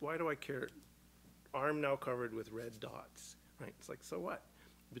 why do I care? Arm now covered with red dots, right? It's like, so what?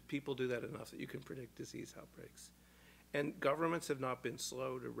 But people do that enough that you can predict disease outbreaks. And governments have not been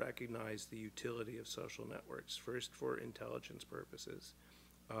slow to recognize the utility of social networks, first for intelligence purposes.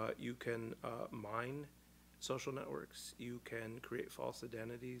 You can mine social networks. You can create false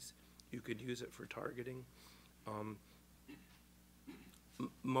identities. You could use it for targeting.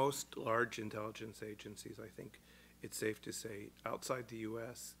 Most large intelligence agencies, I think it's safe to say, outside the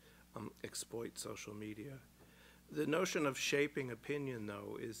US, exploit social media. The notion of shaping opinion,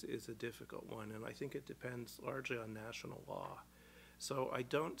 though, is a difficult one, and I think it depends largely on national law. So I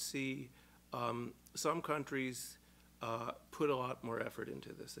don't see some countries put a lot more effort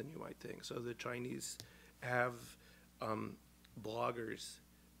into this than you might think. So the Chinese have bloggers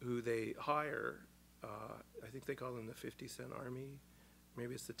who they hire. I think they call them the 50-cent army.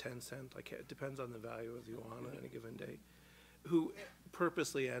 Maybe it's the 10-cent. It depends on the value of the yuan on any given day, who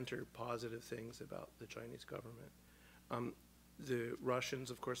purposely enter positive things about the Chinese government. The Russians,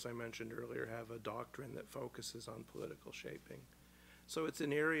 of course, I mentioned earlier, have a doctrine that focuses on political shaping. So it's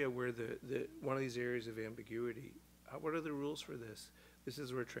an area where one of these areas of ambiguity. What are the rules for this? This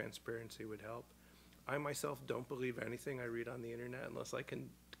is where transparency would help. I myself don't believe anything I read on the internet unless I can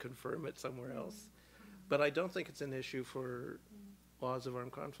confirm it somewhere else. But I don't think it's an issue for laws of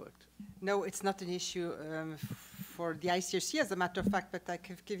armed conflict. No, it's not an issue for the ICRC, as a matter of fact, but I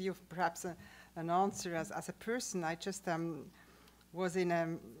could give you perhaps an answer as a person. I just was in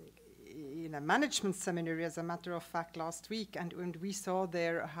a management seminary, as a matter of fact, last week, and we saw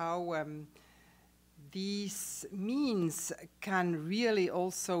there how these means can really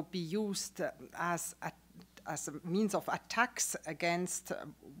also be used as a means of attacks against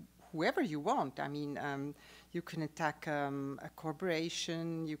whoever you want. I mean, you can attack a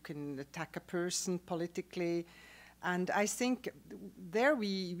corporation, you can attack a person politically, and I think there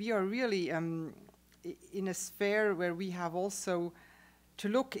we are really in a sphere where we have also to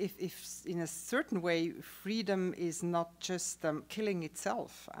look if in a certain way freedom is not just killing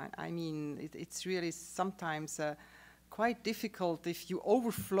itself. I mean, it's really sometimes quite difficult if you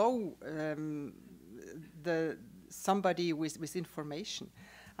overflow somebody with information.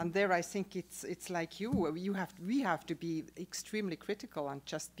 And there, I think it's like we have to be extremely critical and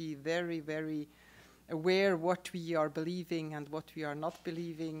just be very, very aware what we are believing and what we are not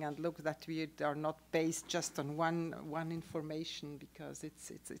believing, and look that we are not based just on one information, because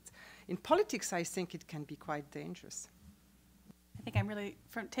it's in politics, I think it can be quite dangerous. I think I'm really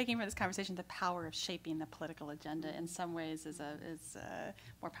taking from this conversation the power of shaping the political agenda in some ways is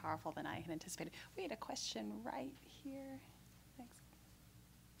more powerful than I had anticipated. We had a question right here. Thanks.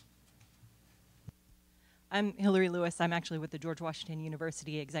 I'm Hillary Lewis. I'm actually with the George Washington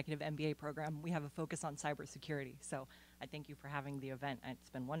University Executive MBA program. We have a focus on cybersecurity, so I thank you for having the event. It's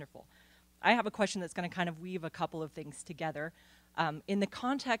been wonderful. I have a question that's going to kind of weave a couple of things together. In the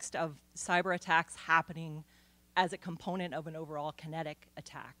context of cyber attacks happening as a component of an overall kinetic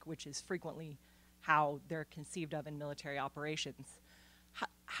attack, which is frequently how they're conceived of in military operations,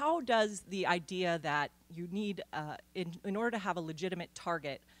 how does the idea that you need, in order to have a legitimate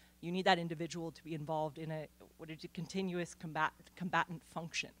target, you need that individual to be involved in a continuous combatant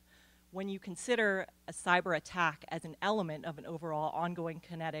function? When you consider a cyber attack as an element of an overall ongoing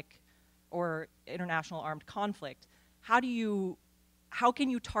kinetic or international armed conflict, how can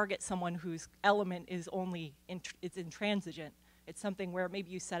you target someone whose element is only it's intransigent? It's something where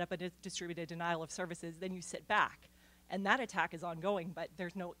maybe you set up a distributed denial of services, then you sit back, and that attack is ongoing, but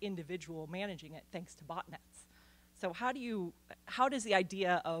there's no individual managing it thanks to botnets. So how does the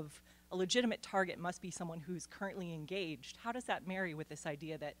idea of a legitimate target must be someone who's currently engaged, how does that marry with this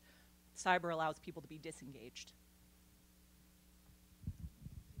idea that cyber allows people to be disengaged?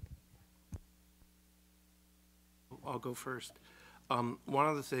 I'll go first. One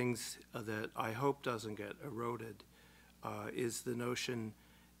of the things that I hope doesn't get eroded is the notion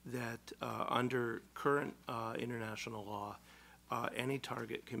that under current international law, any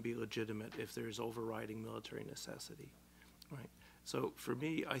target can be legitimate if there's overriding military necessity, right? So for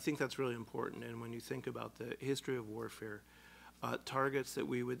me, I think that's really important. And when you think about the history of warfare, targets that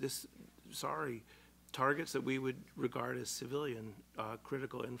we would regard as civilian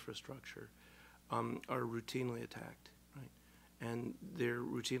critical infrastructure are routinely attacked, right? And they're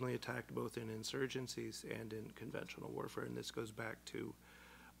routinely attacked both in insurgencies and in conventional warfare. And this goes back to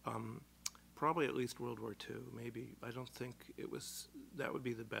probably at least World War II, maybe. I don't think that would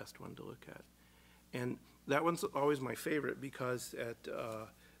be the best one to look at. And that one's always my favorite because at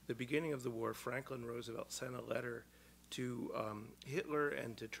the beginning of the war, Franklin Roosevelt sent a letter to Hitler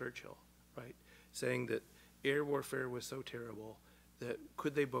and to Churchill, right, saying that air warfare was so terrible that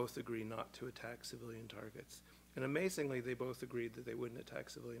could they both agree not to attack civilian targets? And amazingly, they both agreed that they wouldn't attack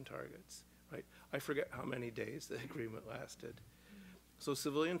civilian targets, right? I forget how many days the agreement lasted. So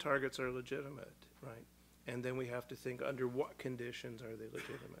civilian targets are legitimate, right? And then we have to think under what conditions are they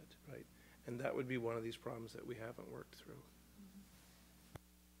legitimate, right? And that would be one of these problems that we haven't worked through.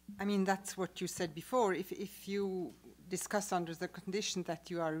 I mean, that's what you said before. If you discuss under the condition that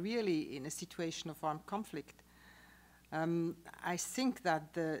you are really in a situation of armed conflict, I think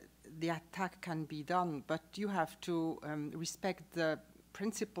that the attack can be done, but you have to respect the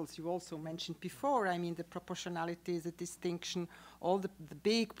principles you also mentioned before. I mean, the proportionality, the distinction, all the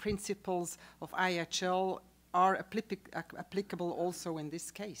big principles of IHL are applicable also in this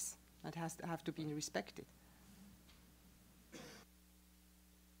case. That have to be respected.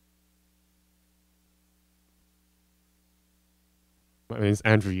 My name is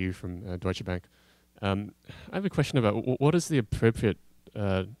Andrew Yu from Deutsche Bank. I have a question about what is the appropriate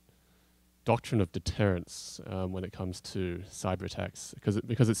doctrine of deterrence when it comes to cyber attacks?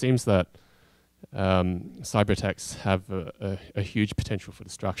 Because it seems that cyber attacks have a huge potential for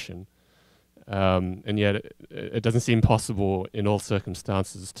destruction, and yet it doesn't seem possible in all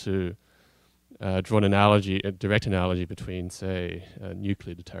circumstances to draw an analogy, a direct analogy between, say,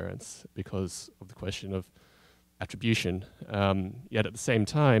 nuclear deterrence because of the question of attribution. Yet at the same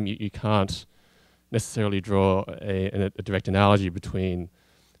time, you can't necessarily draw a direct analogy between,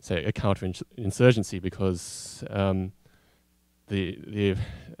 say, a counterinsurgency because the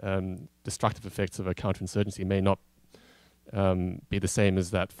destructive effects of a counterinsurgency may not be the same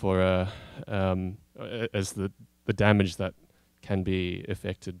as that for as the damage that can be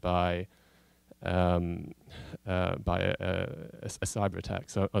affected by a cyber attack.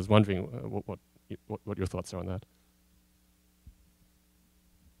 So I was wondering what your thoughts are on that.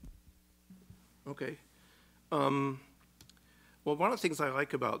 Okay. Well, one of the things I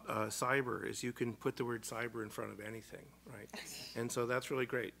like about cyber is you can put the word cyber in front of anything, right? And so that's really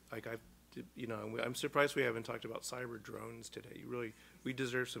great. Like I'm surprised we haven't talked about cyber drones today. We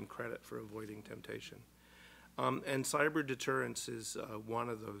deserve some credit for avoiding temptation. And cyber deterrence is one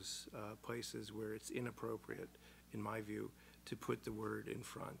of those places where it's inappropriate, in my view, to put the word in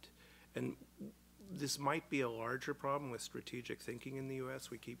front. And this might be a larger problem with strategic thinking in the U.S.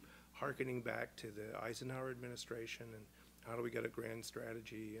 We keep hearkening back to the Eisenhower administration and how do we get a grand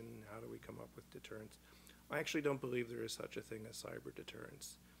strategy and how do we come up with deterrence. I actually don't believe there is such a thing as cyber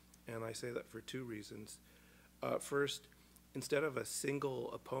deterrence. And I say that for two reasons. First, instead of a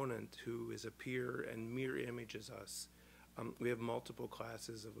single opponent who is a peer and mirror images us, we have multiple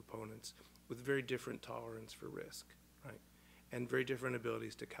classes of opponents with very different tolerance for risk, right? And very different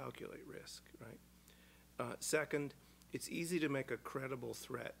abilities to calculate risk, right? Second, it's easy to make a credible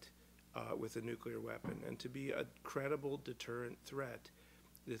threat with a nuclear weapon. And to be a credible deterrent threat,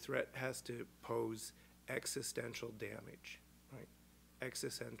 the threat has to pose existential damage, right?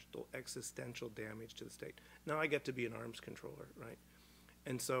 Existential damage to the state. Now I get to be an arms controller, right?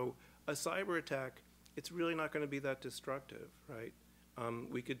 And so a cyber attack, it's really not going to be that destructive, right?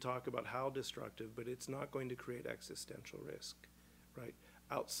 We could talk about how destructive, but it's not going to create existential risk, right?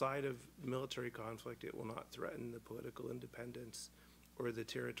 Outside of military conflict, it will not threaten the political independence or the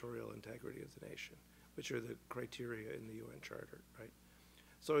territorial integrity of the nation, which are the criteria in the UN Charter, right?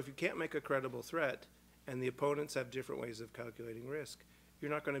 So if you can't make a credible threat and the opponents have different ways of calculating risk,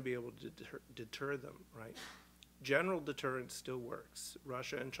 you're not going to be able to deter them, right? General deterrence still works.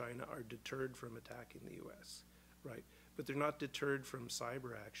 Russia and China are deterred from attacking the US, right? But they're not deterred from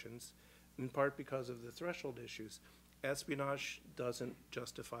cyber actions, in part because of the threshold issues. Espionage doesn't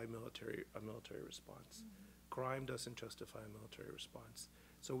justify a military response. Crime doesn't justify a military response.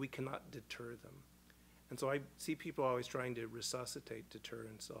 So we cannot deter them. And so I see people always trying to resuscitate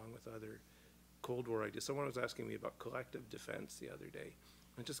deterrence along with other Cold War ideas. Someone was asking me about collective defense the other day.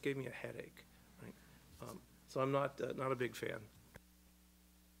 It just gave me a headache, right? So I'm not a big fan.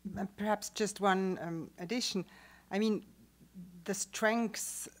 And perhaps just one addition. I mean, the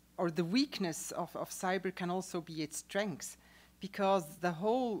strengths or the weakness of cyber can also be its strengths. because the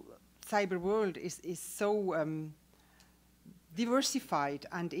whole cyber world is so diversified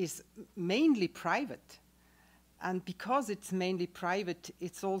and is mainly private. And because it's mainly private,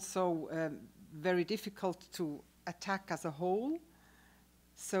 it's also very difficult to attack as a whole.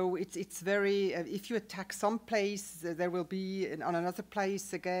 So it's very, if you attack some place, there will be on another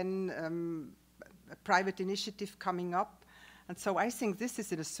place again a private initiative coming up. And so I think this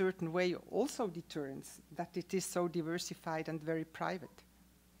is in a certain way also deterrence, that it is so diversified and very private.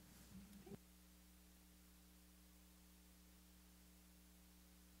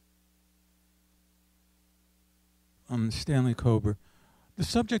 Stanley Kober. The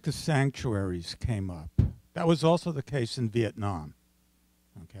subject of sanctuaries came up. That was also the case in Vietnam.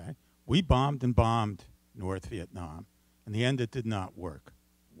 Okay, we bombed and bombed North Vietnam. In the end, it did not work.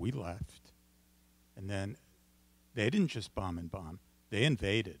 We left. And then they didn't just bomb and bomb. They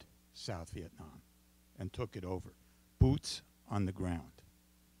invaded South Vietnam and took it over. Boots on the ground.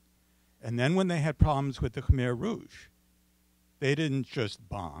 And then when they had problems with the Khmer Rouge, they didn't just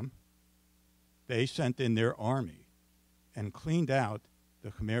bomb. They sent in their army and cleaned out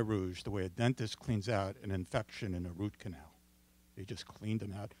the Khmer Rouge the way a dentist cleans out an infection in a root canal. They just cleaned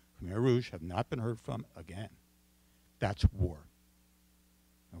them out. Khmer Rouge have not been heard from again. That's war.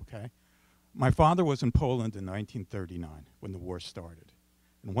 Okay? My father was in Poland in 1939 when the war started.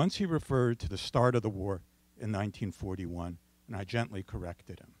 And once he referred to the start of the war in 1941, and I gently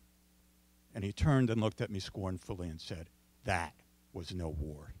corrected him. And he turned and looked at me scornfully and said, "That was no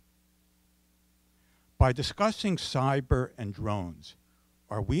war." By discussing cyber and drones,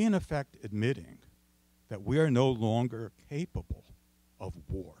 are we in effect admitting that we are no longer capable of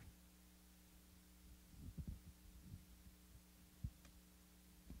war?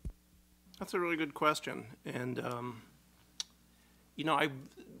 That's a really good question. And, you know,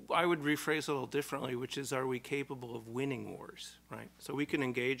 I would rephrase it a little differently, which is, are we capable of winning wars, right? So we can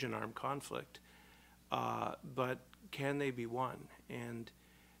engage in armed conflict, but can they be won? And,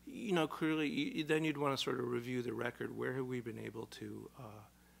 you know, clearly, then you'd want to sort of review the record. Where have we been able to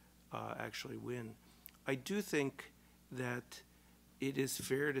actually win? I do think that it is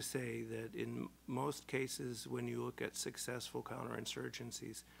fair to say that in most cases, when you look at successful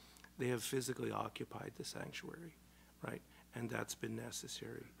counterinsurgencies, they have physically occupied the sanctuary, right? And that's been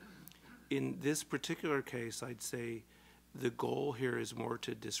necessary. In this particular case, I'd say the goal here is more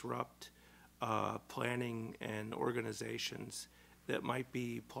to disrupt planning and organizations that might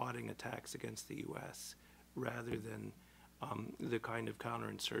be plotting attacks against the U.S. rather than the kind of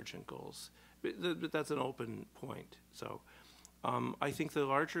counterinsurgent goals. But that's an open point. So I think the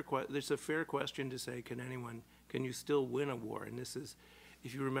larger there's a fair question to say, can you still win a war? And this is,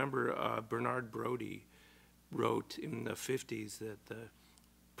 if you remember, Bernard Brodie wrote in the 50s that the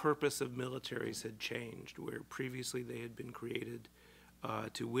purpose of militaries had changed, where previously they had been created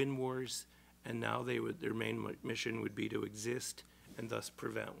to win wars, and now their main mission would be to exist and thus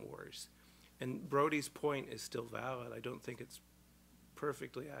prevent wars. And Brodie's point is still valid. I don't think it's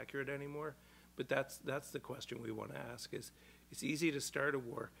perfectly accurate anymore, but that's the question we want to ask. Is it's easy to start a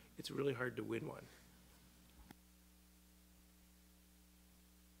war, it's really hard to win one.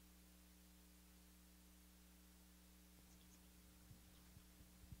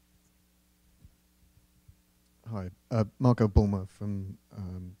 Hi, Marco Bulmer from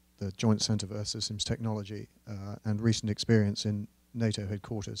the Joint Centre for Earth Systems Technology and recent experience in NATO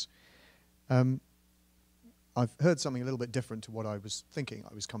headquarters. I've heard something a little bit different to what I was thinking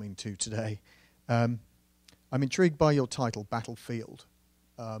I was coming to today. I'm intrigued by your title, Battlefield.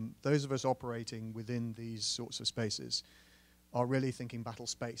 Those of us operating within these sorts of spaces are really thinking battle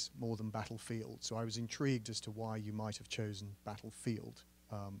space more than battlefield. So I was intrigued as to why you might have chosen battlefield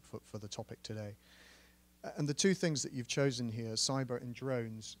for the topic today. And the two things that you've chosen here, cyber and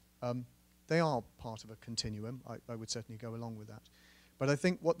drones, they are part of a continuum. I would certainly go along with that. But I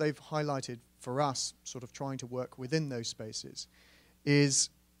think what they've highlighted for us, sort of trying to work within those spaces,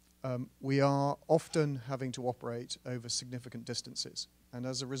 is we are often having to operate over significant distances. And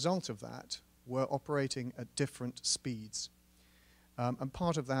as a result of that, we're operating at different speeds. And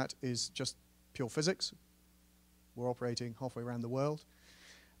part of that is just pure physics. We're operating halfway around the world.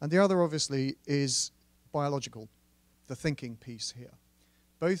 And the other, obviously, is biological, the thinking piece here.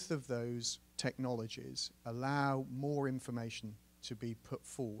 Both of those technologies allow more information to be put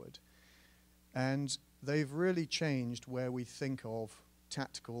forward. And they've really changed where we think of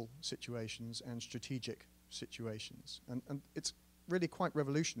tactical situations and strategic situations. And it's really quite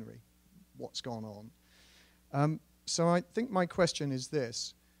revolutionary what's gone on. So I think my question is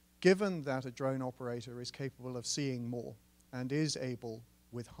this. Given that a drone operator is capable of seeing more and is able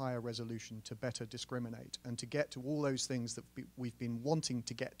with higher resolution to better discriminate and to get to all those things that we've been wanting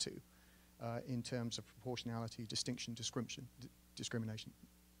to get to in terms of proportionality, distinction, discrimination.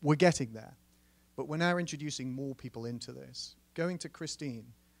 We're getting there, but we're now introducing more people into this. Going to Christine,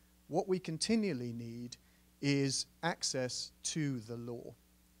 what we continually need is access to the law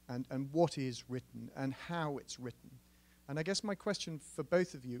and what is written and how it's written. And I guess my question for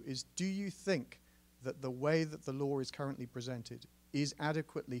both of you is, do you think that the way that the law is currently presented is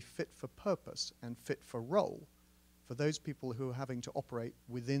adequately fit for purpose and fit for role for those people who are having to operate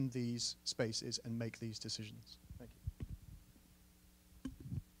within these spaces and make these decisions? Thank you.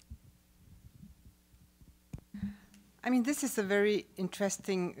 I mean, this is a very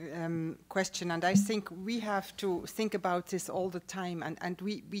interesting question, and I think we have to think about this all the time, and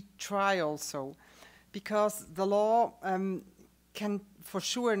we try also, because the law can for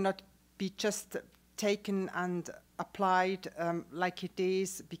sure not be just taken and applied like it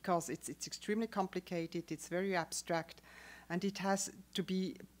is, because it's extremely complicated, it's very abstract, and it has to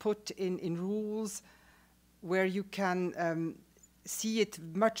be put in rules where you can see it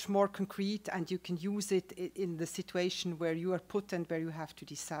much more concrete, and you can use it in the situation where you are put and where you have to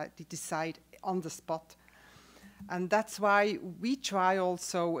decide on the spot. And that's why we try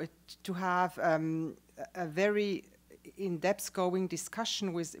also to have a very in-depth going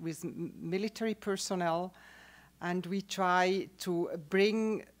discussion with military personnel, and we try to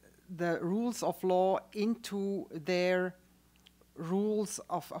bring the rules of law into their rules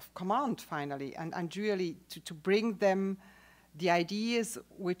of command finally, and really to bring them the ideas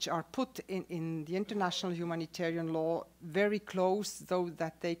which are put in the international humanitarian law very close, so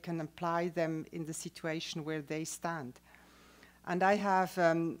that they can apply them in the situation where they stand. And I have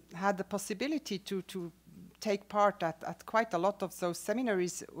had the possibility to take part at quite a lot of those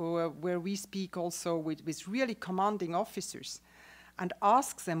seminaries where we speak also with really commanding officers and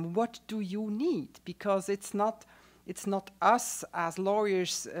ask them, what do you need? Because it's not us as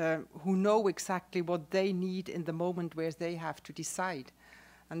lawyers who know exactly what they need in the moment where they have to decide.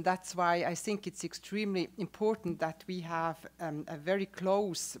 And that's why I think it's extremely important that we have a very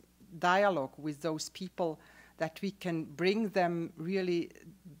close dialogue with those people, that we can bring them really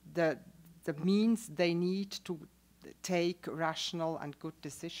the means they need to take rational and good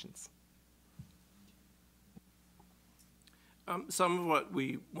decisions. Some of what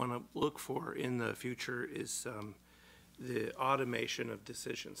we want to look for in the future is the automation of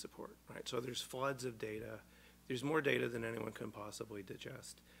decision support, right? So there's floods of data. There's more data than anyone can possibly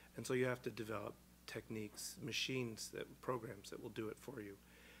digest. And so you have to develop techniques, machines, programs that will do it for you.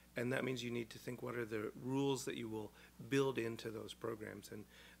 And that means you need to think, what are the rules that you will build into those programs? And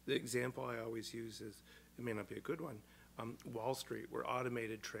the example I always use is, it may not be a good one, Wall Street, where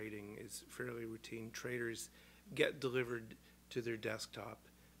automated trading is fairly routine. Traders get delivered to their desktop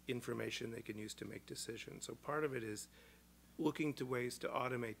information they can use to make decisions. So part of it is looking to ways to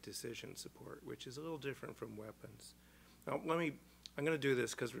automate decision support, which is a little different from weapons. Now, I'm going to do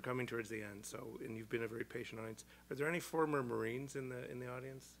this because we're coming towards the end, and you've been a very patient audience. Are there any former Marines in the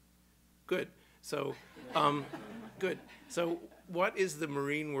audience? Good. So, good. So, what is the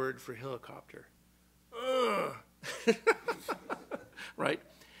Marine word for helicopter? Right?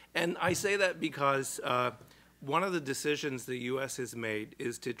 And I say that because one of the decisions the U.S. has made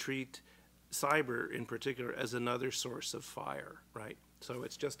is to treat cyber in particular as another source of fire, right? So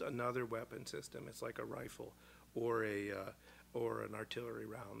it's just another weapon system. It's like a rifle or an artillery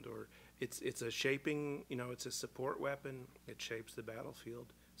round, or it's a shaping, it's a support weapon. It shapes the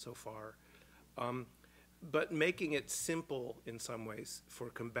battlefield so far. But making it simple in some ways for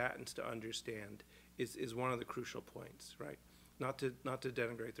combatants to understand is one of the crucial points, right? Not to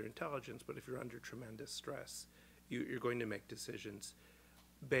denigrate their intelligence, but if you're under tremendous stress, you're going to make decisions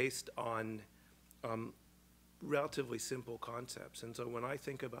based on relatively simple concepts. And so when I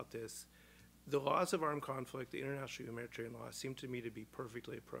think about this, the laws of armed conflict, the international humanitarian laws, seem to me to be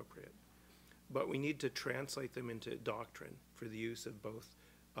perfectly appropriate. But we need to translate them into doctrine for the use of both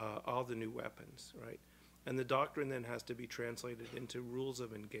all the new weapons, right? And the doctrine then has to be translated into rules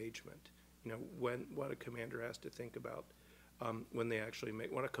of engagement. What a commander has to think about when they actually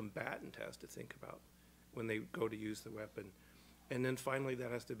what a combatant has to think about when they go to use the weapon. And then finally,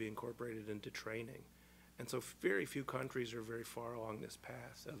 that has to be incorporated into training. And so very few countries are very far along this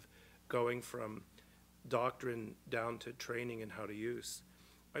path of going from doctrine down to training and how to use.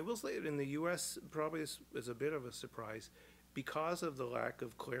 I will say that in the U.S., probably is a bit of a surprise because of the lack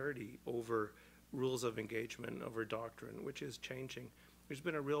of clarity over rules of engagement, over doctrine, which is changing. There's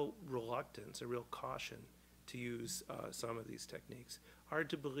been a real reluctance, a real caution to use some of these techniques. Hard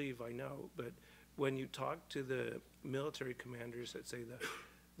to believe, I know, but when you talk to the military commanders at, say,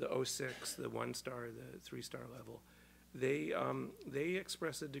 the 06, the 1-star, the 3-star level, they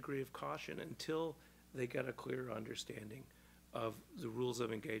express a degree of caution until they get a clearer understanding of the rules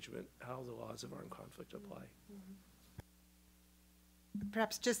of engagement, how the laws of armed conflict apply.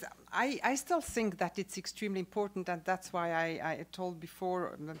 Perhaps just, I still think that it's extremely important, and that's why I told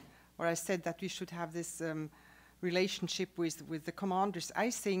before, or I said that we should have this relationship with the commanders. I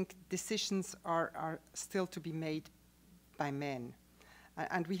think decisions are still to be made by men.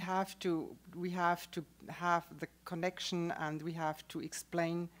 And we have to have the connection, and we have to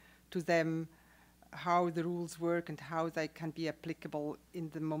explain to them how the rules work and how they can be applicable in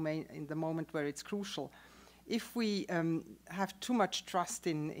the moment where it's crucial. If we have too much trust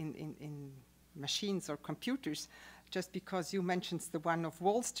in machines or computers, just because you mentioned the one of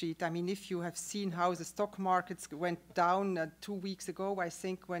Wall Street, I mean, if you have seen how the stock markets went down 2 weeks ago, I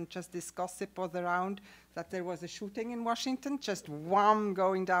think, when just this gossip was around that there was a shooting in Washington, just wham,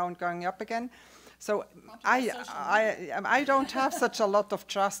 going down, going up again. So I don't have such a lot of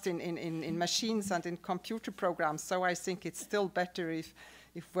trust in machines and in computer programs, so I think it's still better if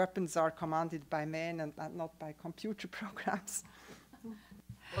weapons are commanded by men and not by computer programs.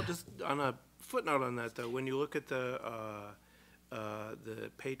 Well, just on a footnote on that, though, when you look at the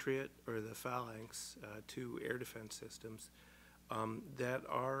Patriot or the Phalanx, 2 air defense systems that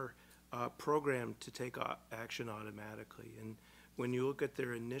are programmed to take action automatically, and when you look at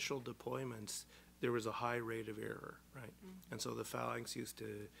their initial deployments, there was a high rate of error, right? And so the Phalanx used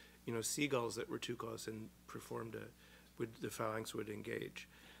to, seagulls that were too close and performed the Phalanx would engage,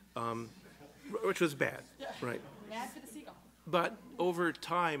 which was bad, right? Bad for the seagull. But over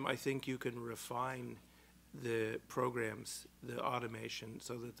time, I think you can refine the programs, the automation,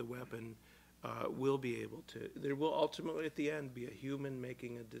 so that the weapon will be able to, there will ultimately at the end be a human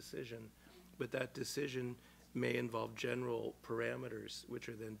making a decision, but that decision may involve general parameters which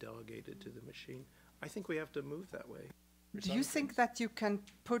are then delegated to the machine. I think we have to move that way. Do you think that you can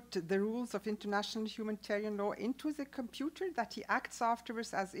put the rules of international humanitarian law into the computer, that he acts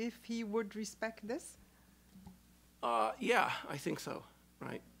afterwards as if he would respect this? Yeah, I think so,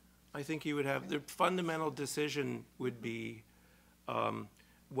 right? I think you would have, the fundamental decision would be,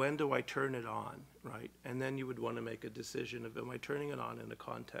 when do I turn it on, right? And then you would want to make a decision of, am I turning it on in a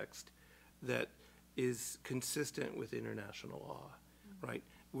context that is consistent with international law, right?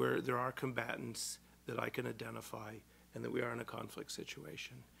 Where there are combatants that I can identify and that we are in a conflict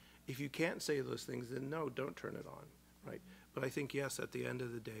situation. If you can't say those things, then no, don't turn it on, right? But I think, yes, at the end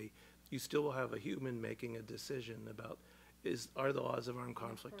of the day, you still will have a human making a decision about, are the laws of armed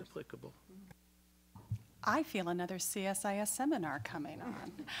conflict applicable? I feel another CSIS seminar coming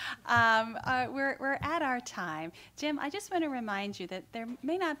on. We're at our time. Jim, I just want to remind you that there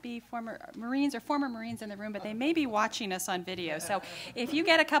may not be former Marines in the room, but they may be watching us on video. So if you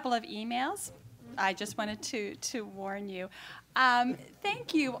get a couple of emails, I just wanted to warn you.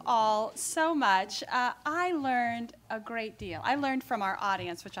 Thank you all so much. I learned a great deal. I learned from our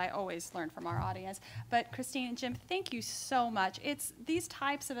audience, which I always learn from our audience. But Christine and Jim, thank you so much. It's these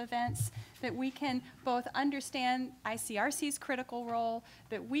types of events that we can both understand ICRC's critical role,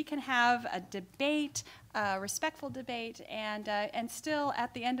 that we can have a debate, a respectful debate, and still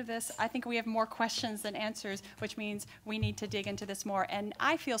at the end of this, I think we have more questions than answers, which means we need to dig into this more. And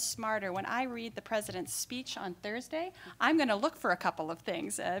I feel smarter when I read the President's speech on Thursday. I'm going to look for a couple of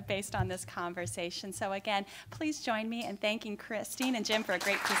things based on this conversation. So again, please join me in thanking Christine and Jim for a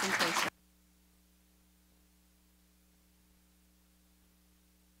great presentation.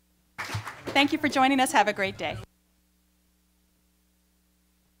 Thank you for joining us. Have a great day.